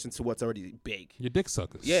paying attention to what's already big. You're dick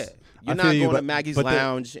suckers. Yeah, you're I not feel you, going to but- Maggie's but the-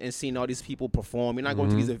 Lounge and seeing all these people perform. You're not going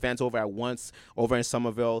to these events over at once over in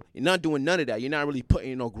Somerville. You're not doing none of that. You're not really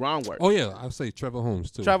putting in no groundwork. Oh yeah, I say Trevor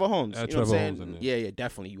Holmes too. Trevor Holmes, Add you know what I'm Trevor saying? Holmes in there. Yeah,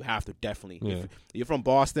 definitely. You have to definitely. Yeah. If you're from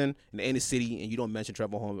Boston in the inner city and you don't mention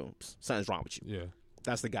Trevor Holmes, something's wrong with you. Yeah.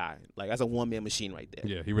 That's the guy. Like that's a one-man machine right there.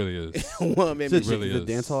 Yeah, he really is. One-man Is machine. really he a is.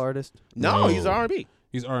 dancehall artist? No, No. he's R&B.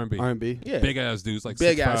 He's R&B. R&B. Yeah, Big ass dudes, like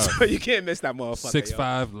big 6'5". ass. You can't miss that motherfucker.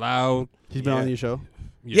 6'5", loud. He's been Yeah. on your show.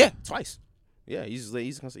 Yeah, twice. Yeah, he's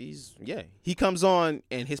yeah. He comes on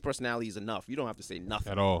and his personality is enough. You don't have to say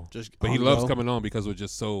nothing. At all. Just But he on loves go. coming on because we're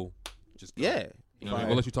just so just good. Yeah, You know what I mean?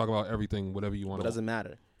 We'll let you talk about everything, whatever you want it to. doesn't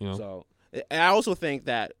matter. You know? So, and I also think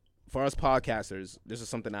that for us podcasters, this is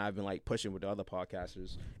something I've been like pushing with the other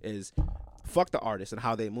podcasters is fuck the artists and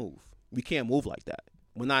how they move. We can't move like that.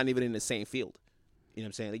 We're not even in the same field. You know what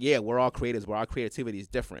I'm saying? Like, yeah, we're all creators, but our creativity is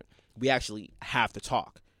different. We actually have to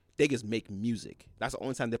talk. They just make music. That's the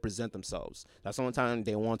only time they present themselves. That's the only time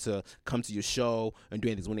they want to come to your show and do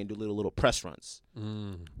anything when they do little press runs.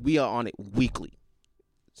 We are on it weekly.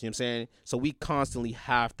 See what I'm saying? So we constantly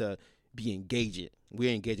have to be engaging.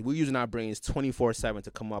 We're engaging. We're using our brains 24/7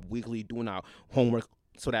 to come up weekly, doing our homework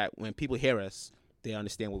so that when people hear us, they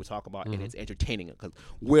understand what we talk about and it's entertaining because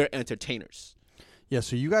we're entertainers. Yeah,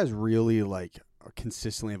 so you guys really like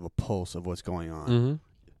consistently have a pulse of what's going on. Mm-hmm.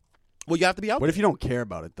 Well, you have to be out What there. if you don't care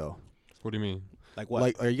about it though? What do you mean? Like what?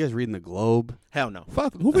 Like, are you guys reading the Globe? Hell no.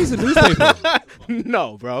 Fuck, who reads the newspaper?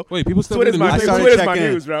 No, bro. Wait, people still Twitter's read the my newspaper? Twitter's my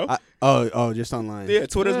checking news, bro. Just online. Yeah,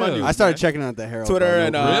 Twitter's my Yeah. news. I started man. checking out the Herald. Twitter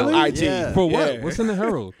bro. and Really? IT. Yeah. For what? Yeah. What's in the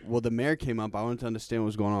Herald? Well, the mayor came up. I wanted to understand what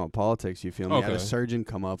was going on with politics. You feel me? I had a Okay. surgeon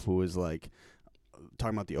come up who was like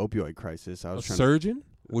talking about the opioid crisis. I A was trying surgeon?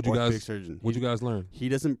 What'd you orthopedic guys? surgeon. What'd you guys learn? He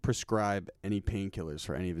doesn't prescribe any painkillers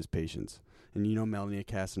for any of his patients. And you know Melanie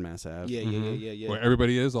Cass and Mass Ave? Yeah. Where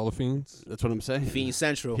everybody is, all the fiends. That's what I'm saying. Fiend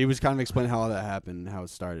Central. He was kind of explaining how all that happened and how it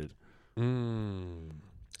started.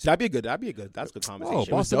 So that'd be good. That's a good Oh, conversation. It was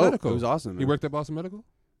Boston dope. Medical. It was awesome. He Man. worked at Boston Medical?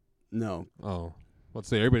 No, Oh, let's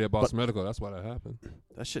say everybody at Boston Medical. That's why that happened.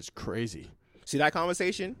 that shit's crazy. See that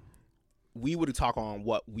conversation? We would have talked on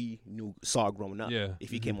what we saw growing up. Yeah.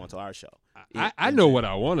 If he came onto our show. I know what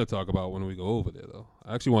I want to talk about when we go over there, though.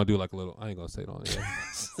 I actually want to do like a little. I ain't gonna say it on air.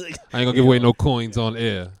 I ain't gonna give away no coins on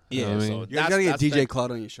air. You know what I mean? so You guys that's- gotta get that's DJ the-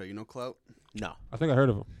 Clout on your show. You know Clout? No. I think I heard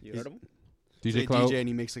of him. You heard of him? DJ He's a Clout. DJ and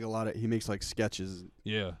he makes like a lot of. He makes like sketches.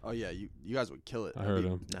 Yeah, Oh yeah, you guys would kill it. I That'd heard be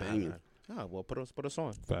him. Banging. Oh, well, put us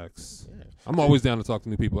on. facts. Yeah. I'm always down to talk to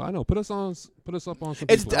new people. I know. Put us up on some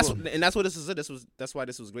It's people. that's what this is. That's why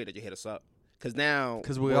this was great that you hit us up. Because now,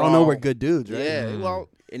 Because we all know we're good dudes, right? Yeah, well,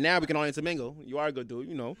 and now we can all intermingle. You are a good dude,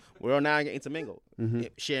 you know. We're all now getting intermingle,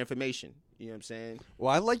 share information. You know what I'm saying?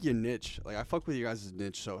 Well, I like your niche. Like I fuck with you guys'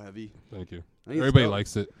 niche so heavy. Thank you. I think it's Everybody dope.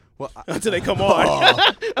 likes it. Well, Until they come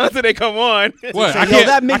on. Until they come on. What? I yo, can't.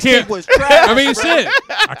 that I mixtape can't. was trash. I mean, shit.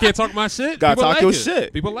 I can't talk my shit. Gotta People talk like your it.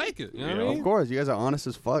 shit. People like it. You know what I mean? Of course, you guys are honest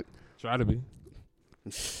as fuck. Try to be.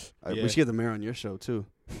 Yeah. We should get the mayor on your show too.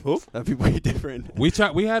 Who? That'd be way different. We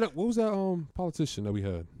had. What was that politician that we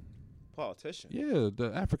had? Politician. Yeah,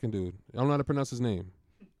 the African dude. I don't know how to pronounce his name.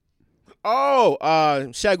 Oh,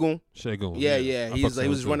 Shagun. Shagun. Yeah. I He fucks with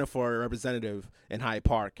was him, running for a representative in Hyde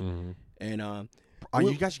Park, too. and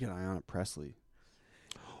You guys should get Ayanna Presley.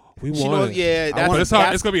 We she won. knows, yeah, I that's, But it's hard.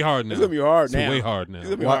 that's- It's gonna be hard now. It's gonna be hard It's now. way hard now. It's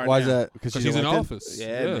gonna be hard Why is now. that? Because Because she's in elected? office. Yeah,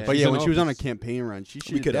 man. But she's yeah, in when she was on a office. campaign run, she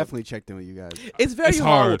should could've. definitely checked in with you guys. It's very It's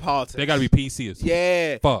hard with hard. politics. They gotta be PC as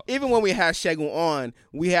Yeah. fuck. Even when we had Shagun on,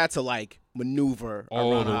 we had to like maneuver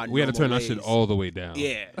around our We had to turn normal that shit ways. all the way down.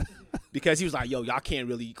 Yeah. Because he was like, yo, y'all can't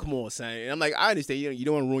really, come on, son. And I'm like, I understand, you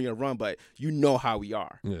don't want to ruin your run, but you know how we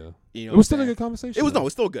are. Yeah. You know It was still what a I'm good conversation. saying? though.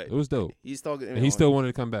 It's still good. It was dope. He's still good. And he still wanted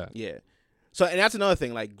to come back. Yeah. So, and that's another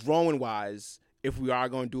thing, like growing wise, if we are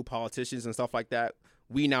going to do politicians and stuff like that,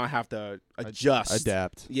 we now have to adjust.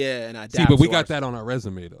 Adapt. Yeah, and adapt. See, but we to got ours. that on our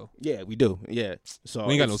resume though. Yeah, we do. Yeah. So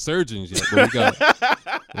We ain't got no it's- surgeons yet, but we got. You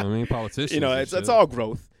know what I mean, politicians. You know, and it's shit. all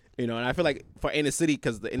growth. You know, and I feel like for inner city,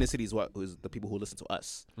 because the inner city is who's the people who listen to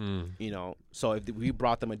us. You know, so if we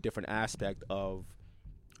brought them a different aspect of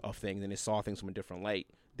things and they saw things from a different light,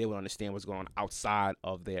 they would understand what's going on outside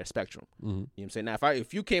of their spectrum. You know what I'm saying? Now,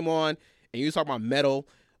 if you came on and you talk about metal,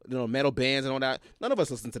 metal bands and all that, none of us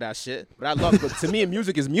listen to that shit. But I love. But to me,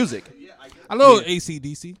 music is music. I love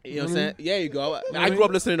AC/DC. You know what I'm saying? Yeah, you go. I I mean? grew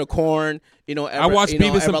up listening to Korn. You know, I watched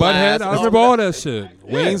Beavis and Butthead. I remember all that shit.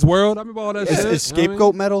 Wayne's World. I remember all that shit. Is You know what I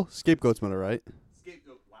Scapegoat metal? Scapegoat's metal, right?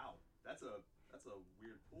 Scapegoat. Wow, that's a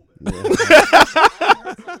weird pull there. I haven't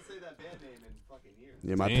heard someone say that band name in fucking years.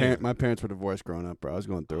 Yeah, Damn. my parents were divorced growing up, bro. I was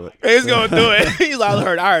going through it. He's gonna do it. He's like,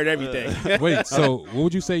 I heard everything. mean? Wait. So, what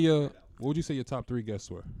would you say your top 3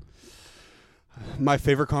 guests were? My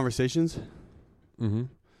favorite conversations. Mm-hmm.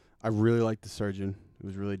 I really liked the surgeon. It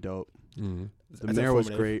was really dope. Mm-hmm. The That's mayor was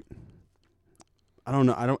informative. great. I don't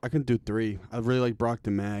know. I couldn't do 3. I really like Brock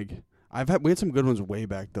the Mag. We had some good ones way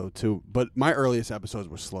back though too. But my earliest episodes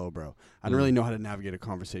were slow, bro. I didn't really know how to navigate a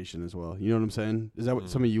conversation as well. You know what I'm saying? Is that what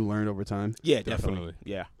some of you learned over time? Yeah, definitely.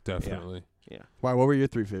 Yeah, Definitely. yeah. Why? What were your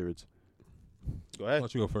 3 favorites? Go Why ahead.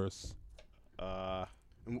 don't you go first?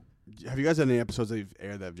 Have you guys had any episodes that you've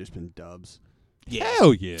aired that have just been dubs? Yeah.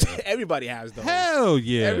 Hell yeah. Everybody has those. Hell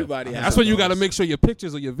yeah. Everybody has That's when you got to those. make sure your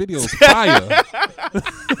pictures or your videos fire.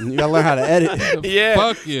 You gotta learn how to edit. Yeah.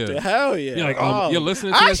 Fuck yeah. Hell yeah. You're like, you're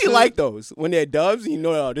listening to I that actually shit? like those. When they're dubs, you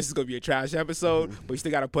know, this is going to be a trash episode, but you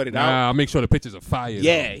still got to put it out. Nah, I'll make sure the pictures are fire.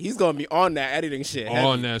 Yeah, he's going to be on that editing shit.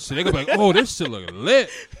 On that shit. They're going to be like, oh, this shit look lit.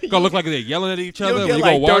 Gonna look like they're yelling at each other. You'll when get you go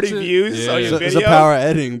like watch 30 it. views Yeah. on your It's a video. power of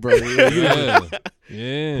editing, bro. Yeah.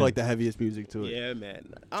 Yeah. Put like the heaviest music to it. Yeah,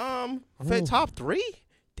 man. For top 3?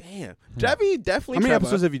 Damn. Definitely. How many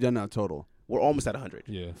episodes have you done now total? We're almost at 100.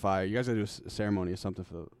 Yeah. Fire. You guys gotta do a ceremony or something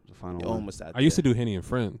for the final We're one. almost at I used to do Henny and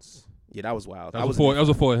Friends. Yeah, that was wild. That was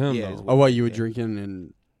before him, Yeah, though. it's Oh, what you were Yeah. drinking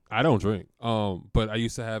and I don't drink. But I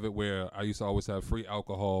used to have it where I used to always have free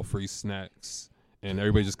alcohol, free snacks, and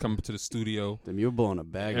everybody just come to the studio. then you were blowing a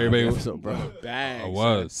bag. Everybody- on the episode, bro. Bags. I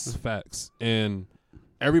was facts, and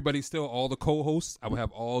everybody still, all the co-hosts, I would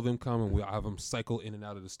have all of them come, and I have them cycle in and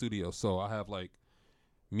out of the studio. So I have like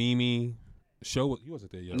Mimi, show you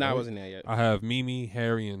wasn't there yet. No, I right? wasn't there yet. I have Mimi,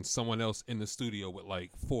 Harry, and someone else in the studio with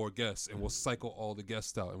like 4 guests, and we'll cycle all the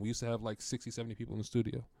guests out. And we used to have like 60, 70 people in the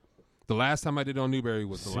studio. The last time I did it on Newberry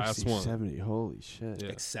was the 60, last one. 70. Holy shit. Yeah.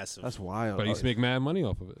 Excessive. That's wild. But I used to make mad money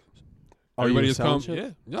off of it. Oh, Everybody you were just come, selling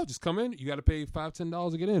shit? yeah, just come in. You got to pay $5,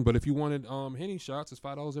 $10 to get in. But if you wanted Henny shots, it's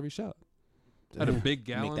 $5 every shot. Had a big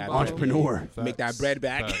gallon that bottle. entrepreneur. Make that bread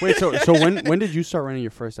back. Facts. Wait, so when did you start running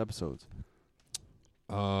your first episodes?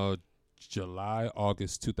 July,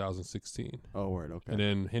 August 2016. Oh, word. Okay. And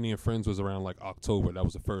then Henny and Friends was around like October. That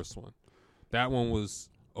was the first one. That one was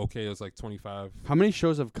okay. It was like 25. How many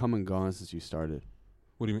shows have come and gone since you started?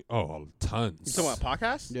 What do you mean? Oh, tons. You talking about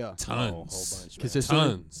podcasts? Yeah. Tons. Oh, a whole bunch. Man.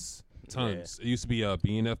 Consistently? Tons. It used to be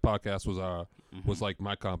BNF podcast was like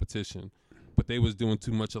my competition, but they was doing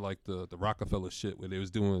too much of like the Rockefeller shit where they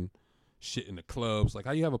was doing shit in the clubs. Like,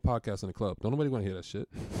 how you have a podcast in the club? Don't nobody want to hear that shit.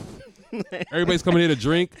 Everybody's coming here to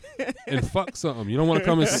drink and fuck something. You don't want to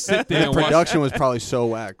come and sit there and watch. Production was probably so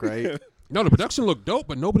whack, right? No, the production looked dope,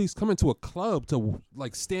 but nobody's coming to a club to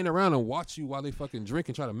like stand around and watch you while they fucking drink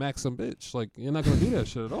and try to max some bitch. Like, you're not gonna do that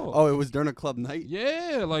shit at all. Oh, it was during a club night?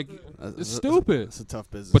 Yeah, like That's- it's stupid. It's a tough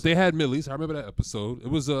business. But they had Millie's. I remember that episode. It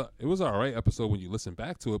was an all right episode when you listen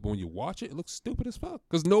back to it, but when you watch it, it looks stupid as fuck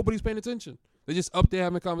because nobody's paying attention. They're just up there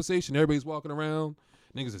having a conversation. Everybody's walking around.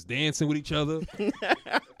 Niggas is dancing with each other,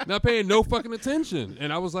 not paying no fucking attention.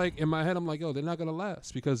 And I was like, in my head, I'm like, yo, they're not gonna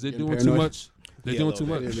last because they're Getting doing too paranoid? much. They're Yeah, doing a too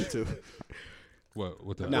little much. Yeah, me too. What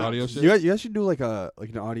with the Nah. audio shit? You guys should do like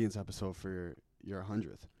an audience episode for your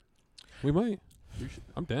 100th. We might.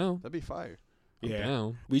 I'm down. That'd be fire. I'm Yeah.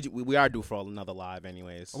 down. We are due for another live,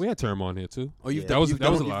 anyways. We had Term on here too. Oh, you've Yeah. done, That was- you've that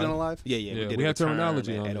done, was a you've live. done a live? Yeah, Yeah, we did we a had return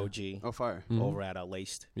terminology on at there. OG Oh, fire. Mhm. over at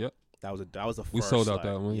Laced. Yep. That was the first. We sold out like,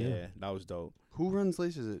 that one, yeah. that was dope. Who runs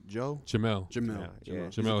Lace? Is it Joe? Jamel. Jamel. Yeah.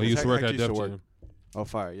 Jamel. He used to work at Def Jam. Oh,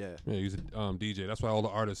 fire, yeah. Yeah, he's a DJ. That's why all the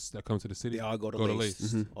artists that come to the city They all go to Laced.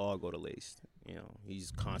 Laced. Mhm. All go to Laced. You know, he's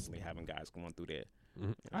constantly having guys going through there.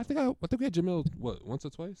 Mhm. I think we had Jamel once or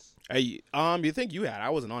twice. Hey, you think you had? I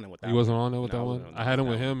wasn't on it with that. He wasn't on there with No, that I one. wasn't I on had him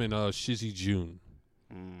that with one. him and Shizzy June,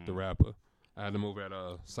 the rapper. I had him over at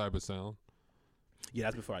Cyber Sound. Yeah,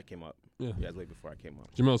 that's before I came up. Yeah. that's way before I came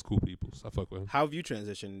up. Jamel's cool people. So I fuck with him. How have you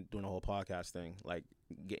transitioned doing the whole podcast thing, like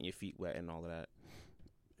getting your feet wet and all of that?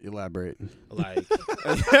 Elaborate. Like,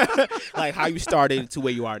 like how you started to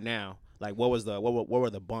where you are now. Like, what were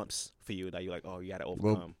the bumps for you that you like? Oh, you got to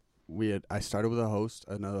overcome. I started with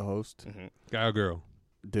another host, Guy or girl?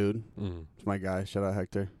 dude. Mm. It's my guy. Shout out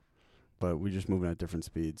Hector. But we just moving at different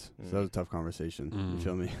speeds. So that was a tough conversation. You Mm.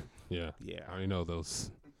 feel me? Yeah. Yeah. I already know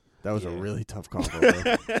those. That was a Yeah. really tough convo,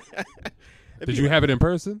 bro. Did you have it in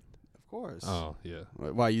person? Of course. Oh, yeah.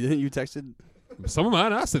 Why, you didn't? You texted? Some of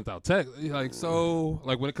mine I sent out text. Like, so,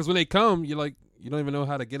 like, because when they come, you're like, you don't even know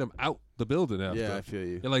how to get them out the building after. Yeah, I feel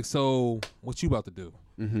you. You're like, so what you about to do?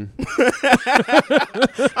 Mm-hmm.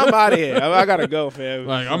 I'm out of here. I gotta go, fam.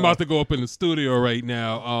 Like, I'm about to go up in the studio right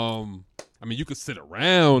now. I mean, you could sit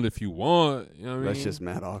around if you want. You know what I mean? That's just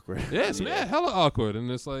mad awkward. Yeah, it's mad hella awkward. And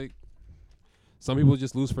it's like, some people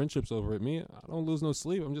just lose friendships over it. Me, I don't lose no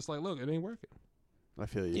sleep. I'm just like, look, it ain't working. I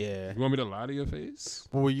feel you. Yeah. You want me to lie to your face?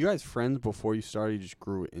 Well, were you guys friends before you started? You just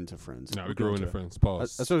grew into friends? No, we grew into friends. That's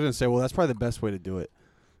Pause. what I was going to say. Well, that's probably the best way to do it.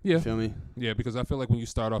 Yeah. You feel me? Yeah, because I feel like when you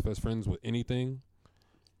start off as friends with anything,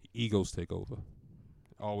 egos take over.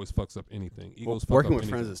 Always fucks up anything. Egos fuck Working up with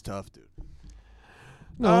friends anything. is tough, dude.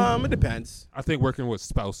 No. It depends. I think working with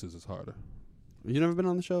spouses is harder. You never been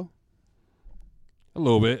on the show? A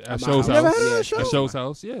little bit at At my Show's house. Never house. had a Yeah, show? At she Show's came to my-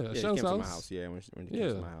 house. Yeah, at Yeah, she Show's came to my house. house. Yeah, when she Yeah. came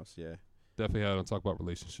to my house. Yeah. Definitely had to talk about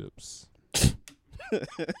relationships. Do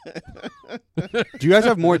you guys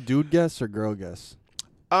have more dude guests or girl guests?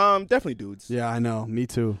 Definitely dudes. Yeah, I know. Me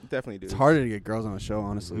too. Definitely dudes. It's harder to get girls on a show,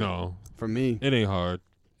 honestly. No, For me. it ain't hard.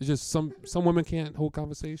 It's just some women can't hold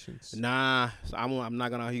conversations. Nah, so I'm not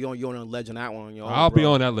gonna. You're on a ledge on that one. I'll be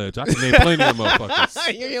on that ledge. I can name plenty of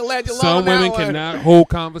motherfuckers. You're on a ledge alone Some on that women one. cannot hold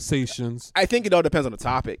conversations. I think it all depends on the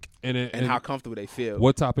topic And and how comfortable they feel.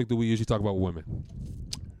 What topic do we usually talk about with women?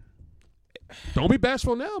 Don't be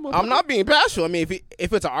bashful now, motherfucker. I'm not being bashful. I mean,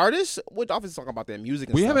 if it's an artist, we're obviously talking about their music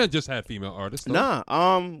and We stuff. haven't just had female artists. Though.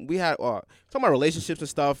 Nah, we had talking about relationships and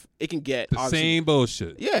stuff. It can get The obviously- same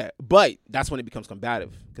bullshit. Yeah, but that's when it becomes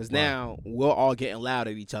combative because Right. now we're all getting loud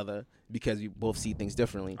at each other because we both see things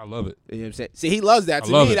differently. I love it. You know what I'm saying? See, he loves that. I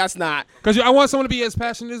To love me, it. that's not. Because I want someone to be as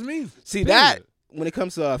passionate as me. See Period. that when it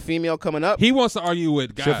comes to a female coming up. He wants to argue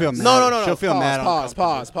with guys. She'll feel mad. No. She'll feel mad.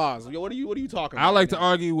 Pause. Yo, what are you talking about? I like to right now?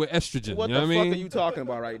 argue with estrogen. What you know the what I fuck mean? are you talking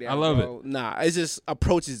about right now? I love bro? Nah, it's just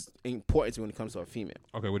approach is important when it comes to a female.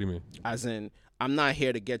 Okay, what do you mean? As in, I'm not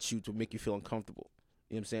here to get you to make you feel uncomfortable.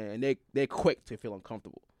 You know what I'm saying? And they're quick to feel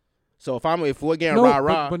uncomfortable. So if we're getting rah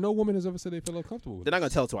rah, but no woman has ever said they feel uncomfortable with they're not gonna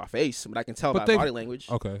tell it to our face, but I can tell But by they- body language.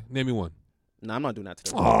 it. Okay, name me one. Nah, I'm not doing that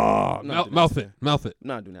to them. Oh, I'm not doing mouth that it. to them. Mouth it. I'm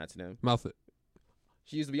not doing that to them. Mouth it.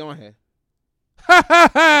 She used to be on here.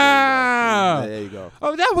 Ha There you go.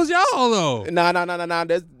 Oh, that was y'all though. Nah.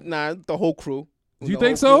 There's the whole crew. You The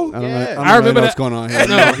think whole so? crew. I don't know. Yeah. I don't I really remember know what's that- going on here.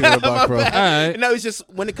 No. Give it a buck, bro. All right. No, it's just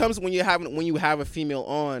when it comes when you have a female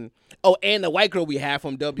on. Oh, and the white girl we have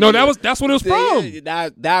from W. No, that's what it was from.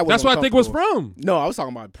 That was That's what I think it was uncomfortable. from. No, I was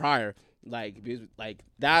talking about prior. Like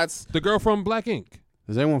that's The girl from Black Ink.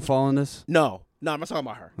 Does anyone fall in this? no. I'm not talking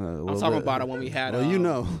about her. A I'm little talking bit. about it when we had. Well, you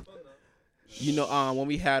know. when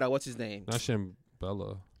we had what's his name? Not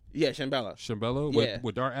Shambella. Yeah, Shambella. Shambella Yeah.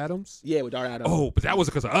 with Dart Adams. Yeah, with Dart Adams. Oh, but that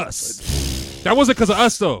wasn't because of us. That wasn't because of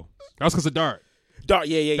us though. That was because of Dart. Dart.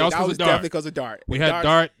 Yeah. That was 'cause of Dart. definitely because of Dart. We had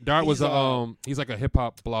Dart. Dart was he's, he's like a hip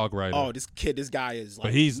hop blog writer. Oh, this guy is like.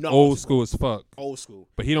 but he's knowledgeable. old school as fuck. Old school.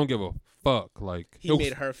 But he don't give a fuck. Like He he'll-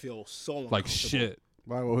 made her feel so like uncomfortable. shit.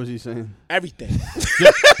 Why? What was he saying? Everything.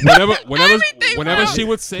 Whenever she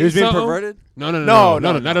would say He was being something, perverted? No, No,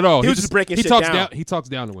 not at all. He was just breaking he shit talks down. He talks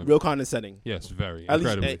down to women. Real condescending. Yes, very At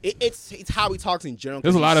least incredibly. it's how he talks in general.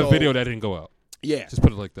 There's a 'cause lot he's of so- video that didn't go out. Yeah. Just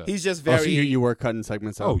put it like that. He's just Oh, very. so you were cutting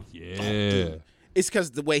segments out. Oh yeah. It's because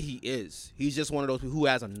the way he is. He's just one of those people who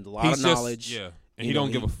has a lot He's of just- knowledge. yeah, and You he know,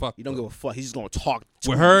 don't give a fuck. He don't though. give a fuck. He's just gonna talk to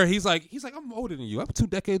With her, he's like I'm older than you. I'm 2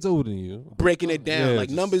 decades older than you. breaking it down Yeah, like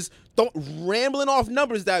just- numbers. Don't rambling off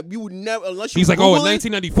numbers that you would never unless you. He's like, Google in it.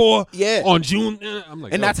 1994, Yeah. on June. I'm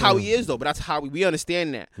like, And yo, that's how bro. he is though. But that's how we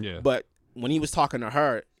understand that. Yeah. But when he was talking to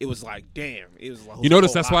her, it was like, damn. It was like You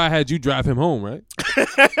notice that's why I had you drive him home, right?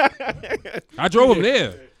 I drove him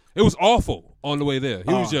there. It was awful on the way there.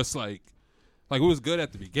 He was just like it was good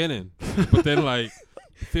at the beginning, but then like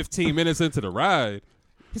 15 minutes into the ride,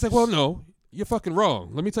 he's like, well, no, you're fucking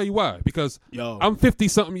wrong. Let me tell you why. Because Yo. I'm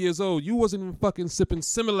 50-something years old. You wasn't even fucking sipping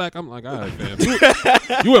Similac. I'm like, all right,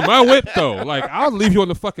 fam. You in my whip, though. Like, I'll leave you on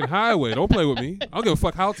the fucking highway. Don't play with me. I don't give a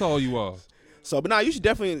fuck how tall you are. So, but now you should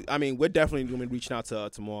definitely. I mean, we're definitely going to be reaching out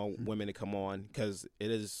to more women to come on because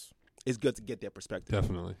it's good to get their perspective.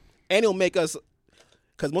 Definitely. And it'll make us,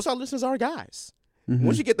 because most of our listeners are guys.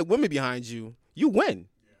 Once you get the women behind you, you win.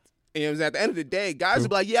 And at the end of the day, guys will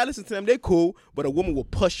be like, yeah, I listen to them, they're cool, but a woman will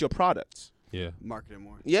push your products. Yeah. Market it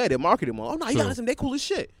more. Yeah, they market it more. Oh, no, you True. gotta listen, they cool as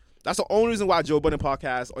shit. That's the only reason why Joe Budden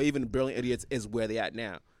podcast or even Brilliant Idiots is where they at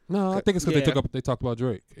now. No, I think it's because Yeah. they talked about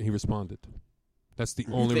Drake and he responded. That's the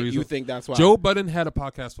only reason. You think that's why? Joe Budden had a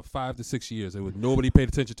podcast for 5 to 6 years. It was nobody paid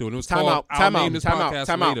attention to it. And it was Time called out. I'll name this podcast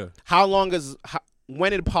Time later. out.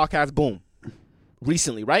 When did the podcast boom?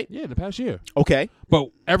 Recently, right? Yeah, the past year. Okay.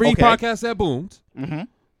 But every Okay. podcast that boomed, Mm-hmm.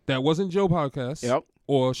 that wasn't Joe podcast Yep.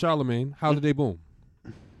 or Charlemagne, how did they boom?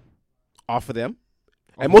 Off of them.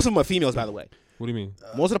 And most of them are females, by the way. What do you mean?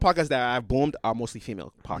 Most of the podcasts that I've boomed are mostly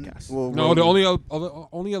female podcasts. Well, No, the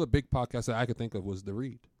only other big podcast that I could think of was The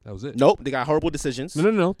Read. That was it. Nope, they got horrible decisions.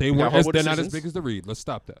 No. They got weren't. horrible They're not as decisions. big as The Read. Let's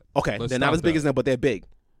stop that. Okay, Let's they're not stop as big that. as them, but they're big.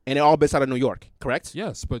 And they're all based out of New York, correct?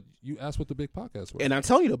 Yes, but you asked what the big podcast was. And I'm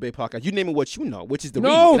telling you the big podcast. You name it what you know, which is the Read.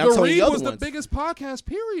 No, And I'm The telling you Read other was the ones. biggest podcast.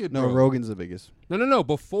 Period. No, bro. Rogan's the biggest. No.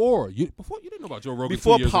 Before you didn't know about Joe Rogan.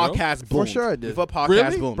 Before 2 years ago. podcast For boomed. sure I did. Before podcast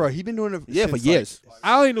Really? boomed. Bro, he been doing it Yeah, for since, years.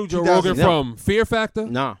 I only knew Joe Rogan 2000. from Fear Factor.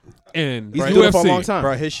 Nah. And He's doing it for a UFC. long time.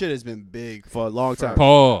 Bro, his shit has been big. For a long time.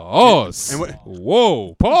 Pause. And what-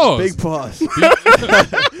 Whoa. Pause. Big pause.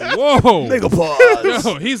 Whoa. Big pause.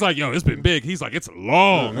 Yo, he's like, yo, it's been big. He's like, it's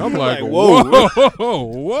long. I'm like, Like, whoa.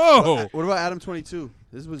 Whoa. What about Adam 22?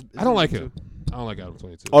 This I don't like him. I don't like Adam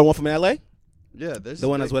 22. Oh, the one from LA? Yeah, this The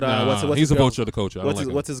one that's with Nah, what's he's his a girl? vulture of the culture. I don't like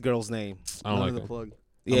him. What's his girl's name? I don't like the him. plug.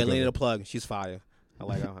 Yeah, good. Lena the Plug. She's fire. I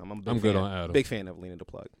like her. I'm a big I'm fan. good on Adam. Big fan of Lena the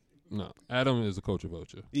Plug. No, Adam is a culture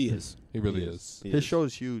vulture. He is. He really is. He His is. show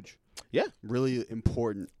is huge. Yeah. Really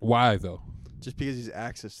important. Why though? Just because he's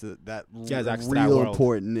access to that He has access to that real world.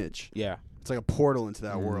 important niche. Yeah. It's like a portal into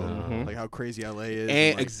that world. Mhm. Like how crazy LA is.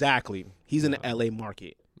 And like, exactly. He's in the LA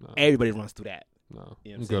market. No, Everybody runs through that. no. You know what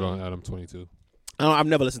I'm I'm good saying? on Adam 22. I've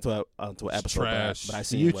never listened to an episode, trash. but I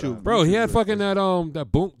seen what, YouTube. Bro, he YouTube had is fucking that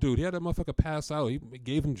boom dude. He had that motherfucker pass out. He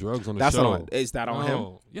gave him drugs on the That's show. on. Is that on him?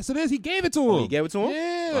 No. Yes, it is. He gave it to him. Oh, he gave it to him?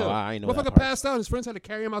 Yeah. Oh, I ain't know that Motherfucker part. passed out. His friends had to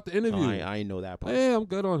carry him out the interview. Oh, I ain't know that part. Yeah, I'm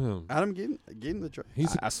good on him. Adam gave him the drug.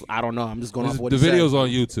 He's I don't know. I'm just going off the what he video's said. on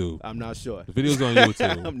YouTube. I'm not sure. The video's on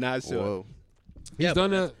YouTube. I'm not sure. Whoa. He's Yeah,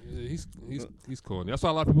 done but that. He's cool. That's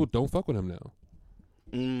why a lot of people don't fuck with him now.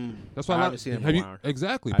 That's why I a lot. haven't seen him Have you around.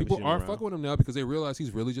 exactly? I haven't People seen him aren't around. fucking with him now because they realize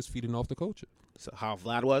he's really just feeding off the culture. So how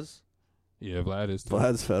Vlad was? Yeah, Vlad is. Too.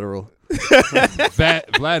 Vlad's federal.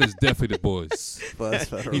 Vlad is definitely the boys. Vlad's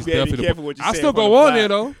federal. He's You better be definitely. careful what you I say still in go front on of there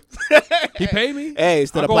Vlad. though. He pay me. Hey,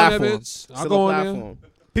 it's still I'll a go on that platform. bitch. I'll Still go a on there. platform.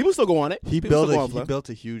 People still go on it. He People built still go a on he Vlad. built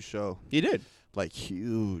a huge show. He did. Like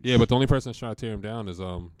huge. Yeah, but the only person that's trying to tear him down is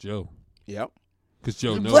Joe, Yep. because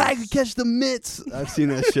Joe knows. Vlad could catch the mitts. I've seen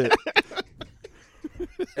that shit.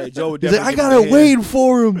 Hey, Joe would He's like, definitely I give gotta him a hand. wait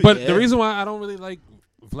for him. But Yeah. the reason why I don't really like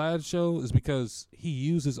Vlad's show is because he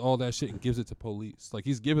uses all that shit and gives it to police. Like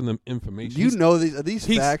he's giving them information. You He's- know these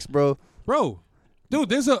he's- facts, bro. bro, dude.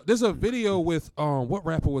 There's a video with what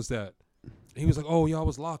rapper was that? He was like, oh, y'all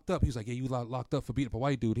was locked up. He was like, yeah, you locked up for beating up a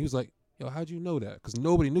white dude. He was like, yo, how'd you know that? Because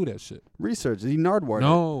nobody knew that shit. Research. He Nardwar.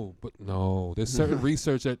 No. There's certain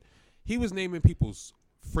research that he was naming people's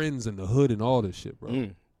friends in the hood and all this shit, bro.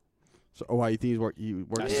 So why you think he works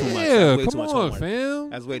That's too too much? much. Yeah, That's way come too much on, homework. fam.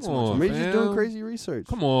 That's way too Come much on, homework. Maybe he's just fam. doing crazy research.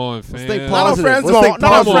 Come on, Let's fam. think Not my positive. friends Let's on- think not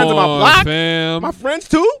my positive. friends on my block. fam. My friends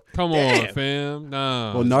too. Come Damn. on, fam.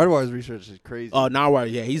 Nah. Well, Nardwar's research is crazy. Oh, Narwhal.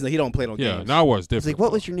 Yeah, he don't play no yeah, games. Narwar's different. He's like,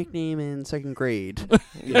 what was your nickname in second grade?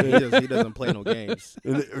 Yeah, he doesn't play no games.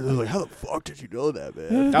 And they're like, how the fuck did you know that,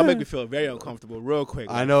 man? That make me feel very uncomfortable real quick.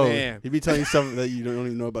 I Like, know. Damn. He'd be telling you something that you don't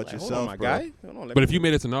even know about Like, hold yourself, on, my bro. guy. Hold on, let But me- if you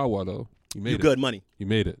made it to Narwhal, though, you made you it. good money. You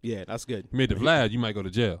made it. Yeah, that's good. You made it Vlad, you might go to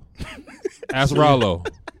jail. Ask Rollo.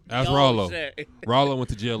 Ask Rollo. shit. Rollo went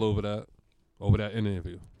to jail over that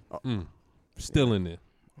interview. Still in there.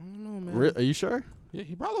 Are you sure? Yeah,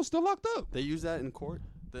 Rollo's still locked up. They use that in court?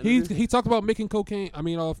 The He interview? talked about making cocaine. I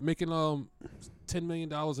mean, off making $10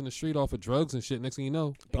 million in the street off of drugs and shit. Next thing you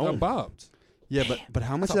know, he got Boom. bobbed. Yeah, but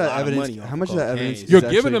how much That's of a that lot of evidence? money off How of much of that cocaine. evidence? You're is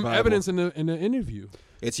giving actually them viable? evidence in the interview.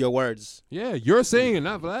 It's your words. Yeah, you're saying it,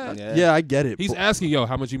 not Vlad. Yeah, I get it. He's but, asking, yo,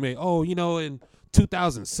 how much you made? Oh, in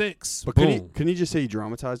 2006. but boom. can you just say he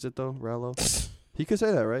dramatized it though, Rallo? He could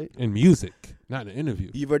say that, right? In music, not in an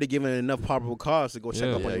interview. You've already given enough probable cause to go check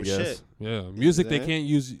Yeah. up Yeah, on I your guess. shit. Yeah, music they Yeah. can't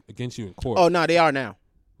use against you in court. Oh no, they are now.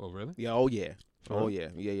 Oh, really? Yeah. Oh yeah. Oh yeah.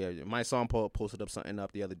 Yeah. My song posted up something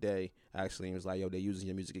up the other day. Actually, and it was like, yo, they're using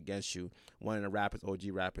your music against you. One of the rappers, OG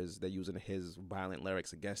rappers, they're using his violent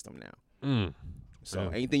lyrics against him now. So Yeah.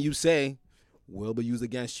 anything you say will be used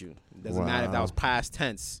against you. It doesn't matter if that Wow. was past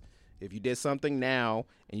tense. If you did something now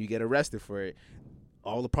and you get arrested for it,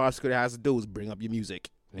 all the prosecutor has to do is bring up your music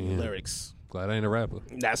and your Damn. lyrics. Glad I ain't a rapper.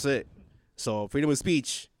 That's it. So freedom of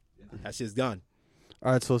speech, that shit's done.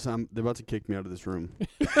 All right, so listen, they're about to kick me out of this room.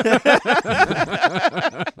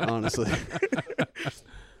 Honestly.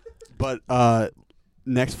 But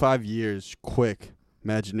next 5 years, quick,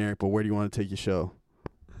 imaginary, but where do you want to take your show?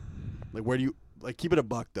 Like, where do you, like, keep it a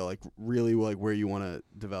buck, though. Like, really, like, where you want to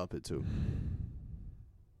develop it to?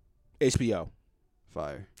 HBO.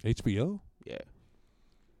 Fire. HBO? Yeah.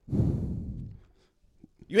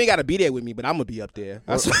 You ain't got to be there with me, but I'm gonna be up there.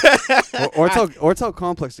 Or tell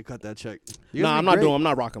Complex to cut that check. No, I'm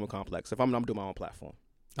not rocking with Complex. If I'm doing my own platform.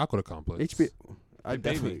 I'll go to Complex. HBO. I You pay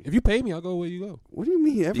me. definitely. If you pay me, I'll go where you go. What do you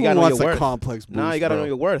mean? gotta Everyone know wants your a worth. Complex boost, Nah, you gotta bro. know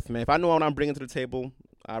your worth, man. If I know what I'm bringing to the table,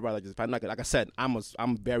 I'd rather just. Like I said,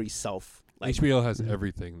 I'm very self. Like, HBO has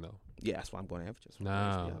everything though. yeah, that's why I'm going to have just.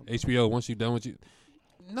 Nah, HBO. HBO. Once you're done with you,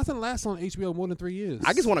 nothing lasts on HBO more than 3 years.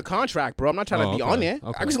 I just want a contract, bro. I'm not trying to be okay, on there.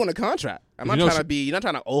 okay. I just want a contract. I'm You not know trying to be. You're not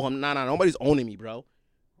trying to owe him. Nah. Nobody's owning me, bro.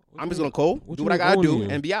 What I'm do just you gonna mean- do you what I mean gotta owning do you?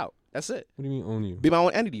 and be out. That's it. What do you mean own you? Be my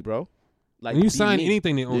own entity, bro. Like When you be sign me.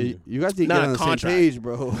 anything, they own Yeah, you. you guys need to Not get a on the same contract. page,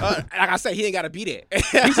 bro. Like I said, he ain't gotta be there.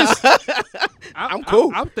 I'm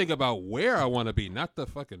cool. I'm thinking about where I want to be, not the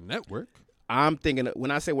fucking network. I'm thinking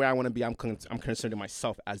when I say where I want to be, I'm considering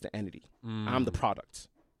myself as the entity. I'm the product.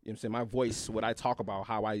 You know what I'm saying? My voice, what I talk about,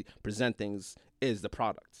 how I present things is the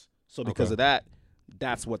product. So because Okay. of that,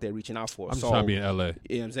 that's what they're reaching out for. I'm just so, trying to be in LA. You know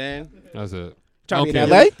what I'm saying? That's it. Trying to be I in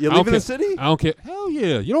don't LA? care. You I don't leaving the care. city? I don't care. Hell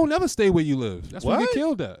yeah. You don't never stay where you live. That's where you What? get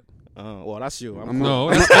killed at. Well, that's you. I'm No,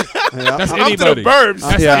 cool. that's I'm to anybody. the burbs.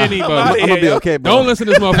 That's Yeah. anybody. I'm gonna be okay, bro. Don't listen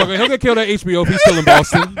to this motherfucker. He'll get killed at HBO if he's still in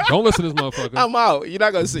Boston. Don't listen to this motherfucker. I'm out. You're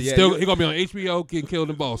not gonna see. Yeah, Still, he gonna be on HBO getting killed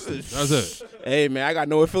in Boston. That's it. Hey man, I got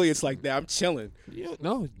no affiliates like that. I'm chilling. Yeah,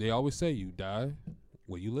 no, they always say you die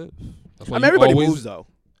where you live. That's why I mean, you everybody always, moves though.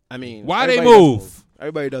 I mean, Why they everybody does move?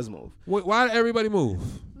 Everybody does move. Why did everybody move?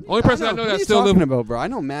 Only person I know what are that you still talking live about, bro? I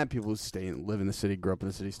know mad people who live in the city, grew up in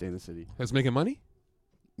the city, stay in the city. that's making money.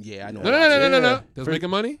 Yeah, I know. No. Yeah. That's For- making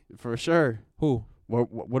money. For sure. Who?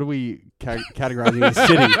 What are we categorizing as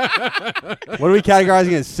city? What are we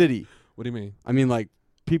categorizing as city? What do you mean? I mean, like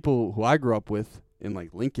people who I grew up with in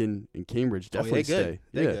like Lincoln and Cambridge definitely they good. stay.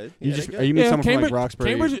 They yeah. good. You Yeah, just they are you mean someone from like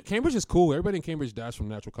Roxbury? Cambridge is cool. Everybody in Cambridge dies from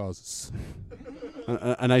natural causes.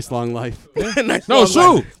 A nice long life. Nice No, long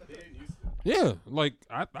true. life. Yeah, like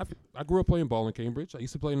I grew up playing ball in Cambridge. I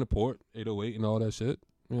used to play in the Port, 808 and all that shit.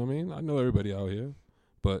 You know what I mean? I know everybody out here.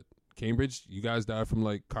 But Cambridge, you guys die from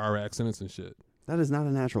like car accidents and shit. That is not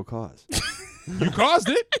a natural cause. You caused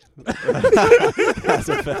it. That's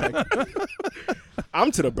a fact.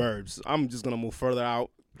 I'm to the burbs. I'm just gonna move further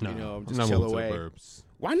out. No, you know, I'm just not chill moving to away. the burbs.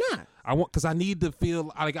 Why not? Because I need to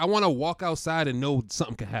feel like I want to walk outside and know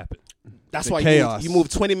something could happen. That's The why chaos. you move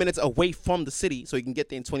 20 minutes away from the city so you can get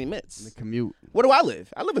there in 20 The minutes. commute. Where do I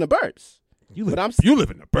live? I live in the burbs. You But live. I'm You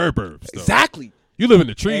live in the burbs. Though. Exactly. You live in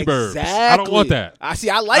the tree burbs. I don't want that. I see.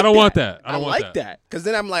 I like. I don't that. want that. I don't want like that. Because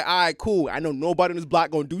then I'm like, all right, cool. I know nobody in this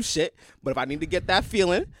block gonna do shit. But if I need to get that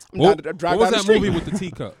feeling, I'm down to drive what was down the that street. movie with the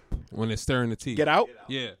teacup when they're stirring the tea? Get out.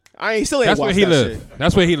 Yeah. I ain't still ain't That's where watched he that lives. shit.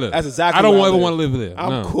 That's where he lives. That's exactly I don't where I ever live. want to live there.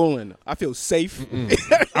 I'm no. cooling. I feel safe.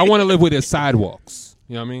 I want to live where there's sidewalks.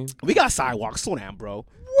 You know what I mean? We got sidewalks. Slow down, bro.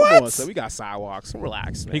 Come on, son. We got sidewalks.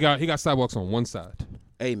 Relax, man. He got sidewalks on one side.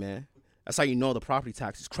 Hey, man. That's how you know the property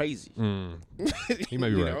tax is crazy. He may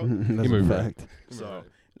be You right. know? He That's may a be right. fact. So,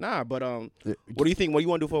 nah, but what do you think? What do you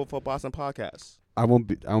want to do for Boston Podcast? I won't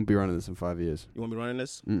be running this in 5 years. You want me running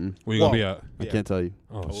this? Mm-mm. Where you gonna Whoa. be at? I Yeah. can't tell you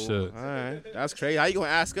Oh, Oh, shit. All right, that's crazy. How you gonna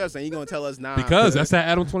ask us and you gonna tell us now? Because that's that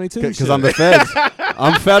Adam 22 because shit. I'm the feds.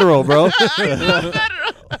 I'm federal, bro.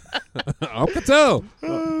 I can tell.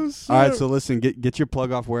 All right, so listen, get your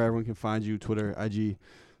plug off where everyone can find you: Twitter, IG.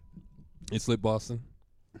 It's Lit Boston.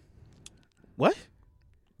 What?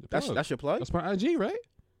 The That's plug. that's your plug. That's my IG, right?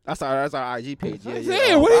 That's our IG page. Yeah, yeah.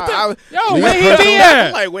 Yeah, what do you think? Yo, You where got he be personal-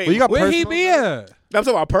 at? Like, wait. Well, you got Where he personal- be at? I'm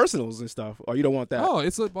talking about personals and stuff. Or you don't want that? Oh,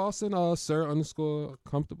 it's Lit Boston. Sir _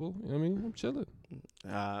 comfortable. You know what I mean? I'm chilling.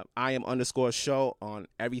 I am _show on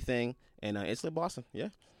everything, and it's Lit Boston. Yeah.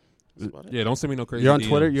 That's about it. Yeah, don't send me no crazy. You're on DMs.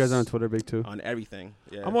 Twitter. You guys are on Twitter, big too. On everything.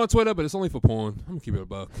 Yeah. I'm on Twitter, but it's only for porn. I'm gonna keep it a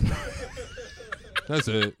buck. That's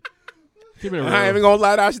it. Keep it real. I ain't even gonna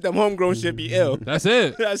lie. That shit, them homegrown shit be ill. That's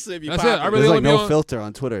it. That shit be That's it. I popping. really There's like only be no on filter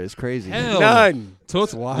on Twitter. It's crazy. Hell. None.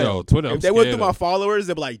 Twitter, wild. yo, Twitter. I'm If they went scared through my of. followers,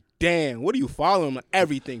 they'd be like, "Damn, what are you following? Like,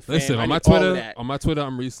 everything." Fam. Listen, I on my need all of Twitter,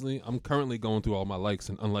 that. I'm currently going through all my likes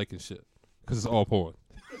and unliking shit because it's all porn.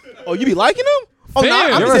 Oh, you be liking them? Oh, Fam,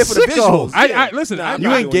 nah, I'm you're just a here for the sicko. visuals. I listen. Nah, I, I'm You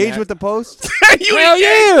not doing engage that. with the post? You hell engage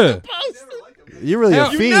yeah. with the post? You're really a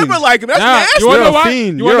Hell, You fiend. never like him. That's Nah, nasty. you wanna You're know a why?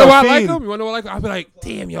 fiend. You wanna You're know a why I like fiend. him? You wanna know why I like him? I'll be like,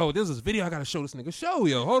 damn, yo, there's this video I gotta show this nigga. Show,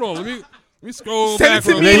 yo. Hold on, let me scroll Send back. it to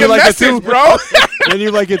real me then in you a like it message, too. bro. Then you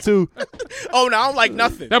like it too. Oh, no, I don't like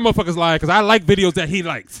nothing. That motherfucker's lying because I like videos that he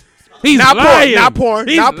likes. He's Not lying. porn. Not porn.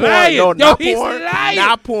 He's Not porn. lying. No, Yo, not he's porn. lying.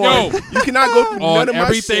 Not porn. Yo, You cannot go through on none of my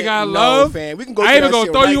everything shit. I No, love, fam. We can go I through ain't even that gonna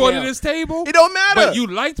shit throw right you now. under this table. It don't matter. But you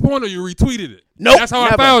liked porn or you retweeted it. Nope. That's how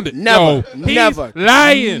Never. I found it. Never. Yo, he's Never.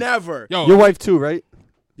 lying. Never. Yo, Your wife too, right?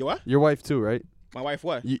 You what? Your wife too, right? My wife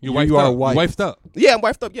what? You, you wifed are up. wife. You wifed up. Yeah, I'm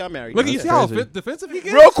wifed up. Yeah, I'm married. Look at Yeah. you see how crazy. defensive he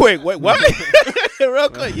gets. Real quick. Wait, what? Real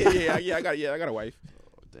quick. Yeah, I got a wife.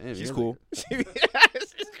 Damn, She's you're cool. You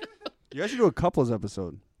guys should do a couples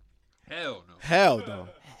episode. Hell no. Hell no.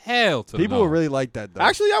 Hell to People no. will really like that though.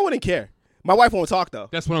 Actually, I wouldn't care. My wife won't talk though.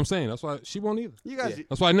 That's what I'm saying. That's why she won't either. you guys, Yeah.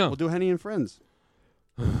 That's why I know. we'll do Henny and Friends.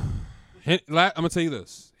 I'm gonna tell you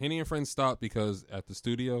this. Henny and Friends stopped because at the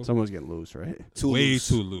studio, Someone's getting loose, right? way loose.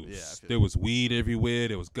 too loose. There was weed everywhere.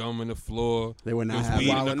 There was gum on the floor. They were not There was having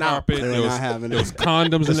weed it. in the Wilding out. carpet. They were There was, not having there it. was condoms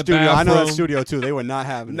The in the studio, I bathroom. know that studio too. They were not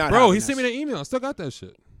having Not it. Bro, having he that sent me shit. that email. I still got that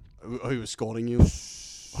shit. Oh, he was scolding you.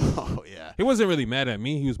 Oh yeah. He wasn't really mad at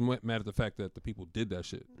me. He was mad at the fact that the people did that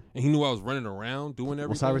shit, and he knew I was running around doing Well,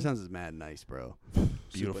 everything. Cyber Sounds is mad nice, bro.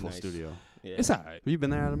 Beautiful nice. studio. Yeah. It's alright. Have you been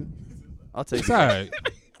there, Adam? I'll take It's it. alright.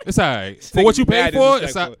 It's alright. For what you paid mad for,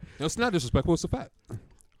 disrespectful. it's not disrespectful. It's a fact.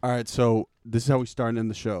 All right, so this is how we start and end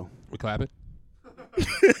the show. We clapping.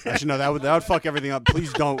 Actually, no, that would fuck everything up.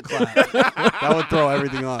 Please don't clap. That would throw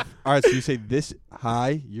everything off. All right, so you say this,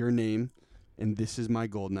 hi, your name, and this is my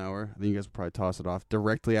golden hour. I think you guys will probably toss it off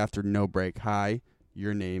directly after no break. Hi,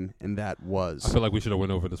 your name, and that was. I feel like we should have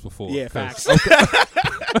went over this before. Yeah, 'cause- facts.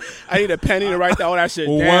 I need a penny to write all that shit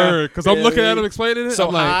down. Word, because I'm Yeah, looking yeah. at him explaining it. So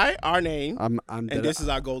I'm like, hi, our name, I'm and dead. this is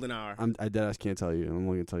our golden hour. I dead ass can't tell you. I'm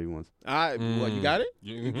only gonna tell you once. What, you got it?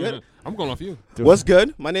 you good? I'm going off you. Do What's it.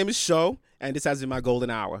 good? My name is Sho, and this has been my golden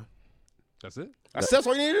hour. That's it. That's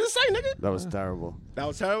all you needed to say, nigga. That was terrible. That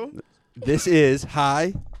was terrible. This is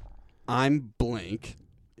hi, I'm blank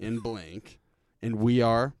in blank, and we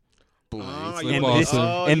are blank. Oh, It's you like want this,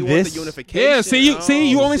 Boston. and you this. want the unification. Yeah, see,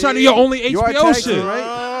 you only trying to do your only You are HBO tagging, shit.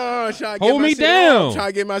 right? Trying to get Hold my me shit down. off. Trying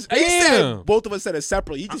to get my. He Damn. said both of us said it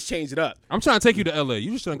separately. You just changed it up. I'm trying to take you to LA.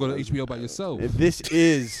 You just trying to go to HBO by yourself. If this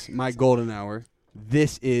is my golden hour.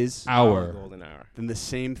 This is Hour. Golden hour. then the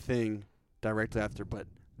same thing directly after, but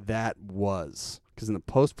that was. Because in the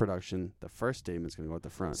post-production, the first statement's going to go at the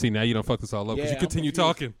front. See, now you don't fuck this all up because Yeah, you continue I'm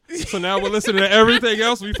talking. So now we're listening to everything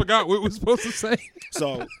else we forgot what we're supposed to say.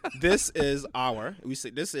 So this is our. We say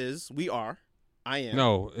this is. We are. I am.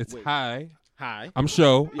 No, it's Wait. hi. Hi. I'm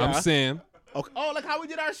Sho. Yeah. I'm Sam. Okay. Oh, look how we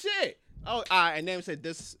did our shit. Oh, and then we said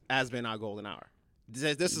this has been our golden hour. This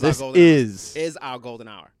is This our golden hour. is. Is our golden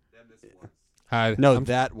hour. Hi. No, I'm,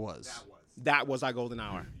 that was. That was our golden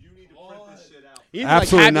hour. You need to print this shit out. You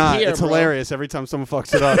Absolutely have it not. here, It's bro. hilarious every time someone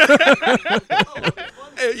fucks it up.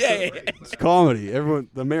 Yeah. It's comedy. Everyone,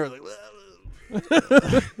 the mayor, like.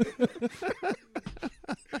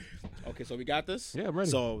 Okay, so we got this. Yeah, I'm ready.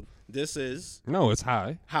 So this is no, it's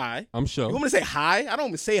hi. hi. I'm You Sho. want me to say hi? I don't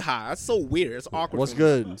even say hi. That's so weird. It's awkward. What's for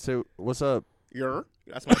me. good? Say what's up? You're.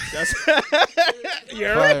 That's my. That's.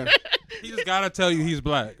 You're. Fire. He just gotta tell you he's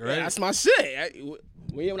black, right? That's my shit.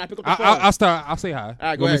 When I pick up the phone. I'll start. I'll say hi. All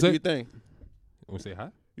right, go Want me ahead. to Do say- your thing. Want me to say hi?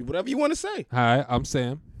 Whatever you want to say. Hi, I'm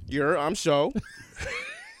Sam. I'm Sho.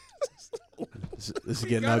 This is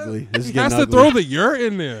getting ugly. This is He getting has to ugly. throw the "you're"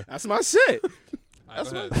 in there. That's my shit. All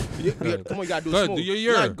That's right, my. go ahead. Come on, you gotta do Go it ahead, smooth. do your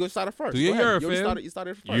You gotta "you're." go start it first. Do your Go ahead. "you're", fam. You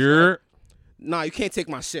started first. Go You're ahead. Nah, you can't take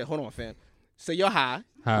my shit. Hold on, fam. Say you're hi.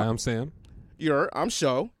 hi. I'm Sam, I'm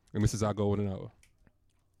Sho. and this is our golden hour.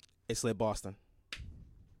 It's Lit Boston.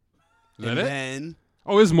 Is that And it? then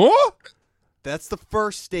Oh, there's more. that's the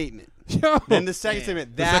first statement. Yo. Then the second Damn.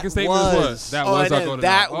 statement. The That second statement was. is what? That Oh, was and our then golden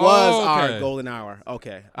that hour. was Oh, our okay. golden hour.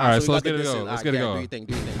 Okay. All right, we so let's got get it this in. going. Let's All get it right, going. Do your thing.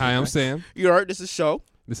 Do your thing. Hi, I'm Sam. This is Sho.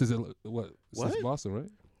 This is what? What? This is Boston, right?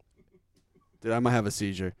 Dude, I might have a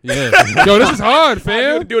seizure. Yeah. Yo, this is hard,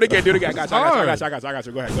 fam. Do it again. Do it again. I got you. I Hard. got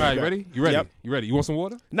you. Go ahead. All right, you ready? You ready? Yep. You ready? You want some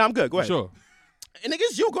water? No, I'm good. Go ahead. Sure. And nigga,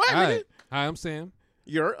 it's you. Go All ahead, right. Hi, I'm Sam,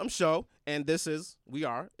 nigga. I'm Sho. And this is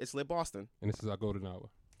It's Lit Boston. and this is our golden hour.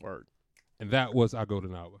 Word. And that was our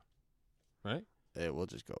golden hour, right? Hey, we'll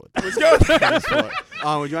just go with that. Let's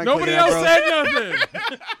go. Would you mind Nobody clicking else that, bro? said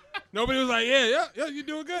nothing. Nobody was like, yeah, you're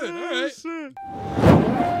doing good. All right.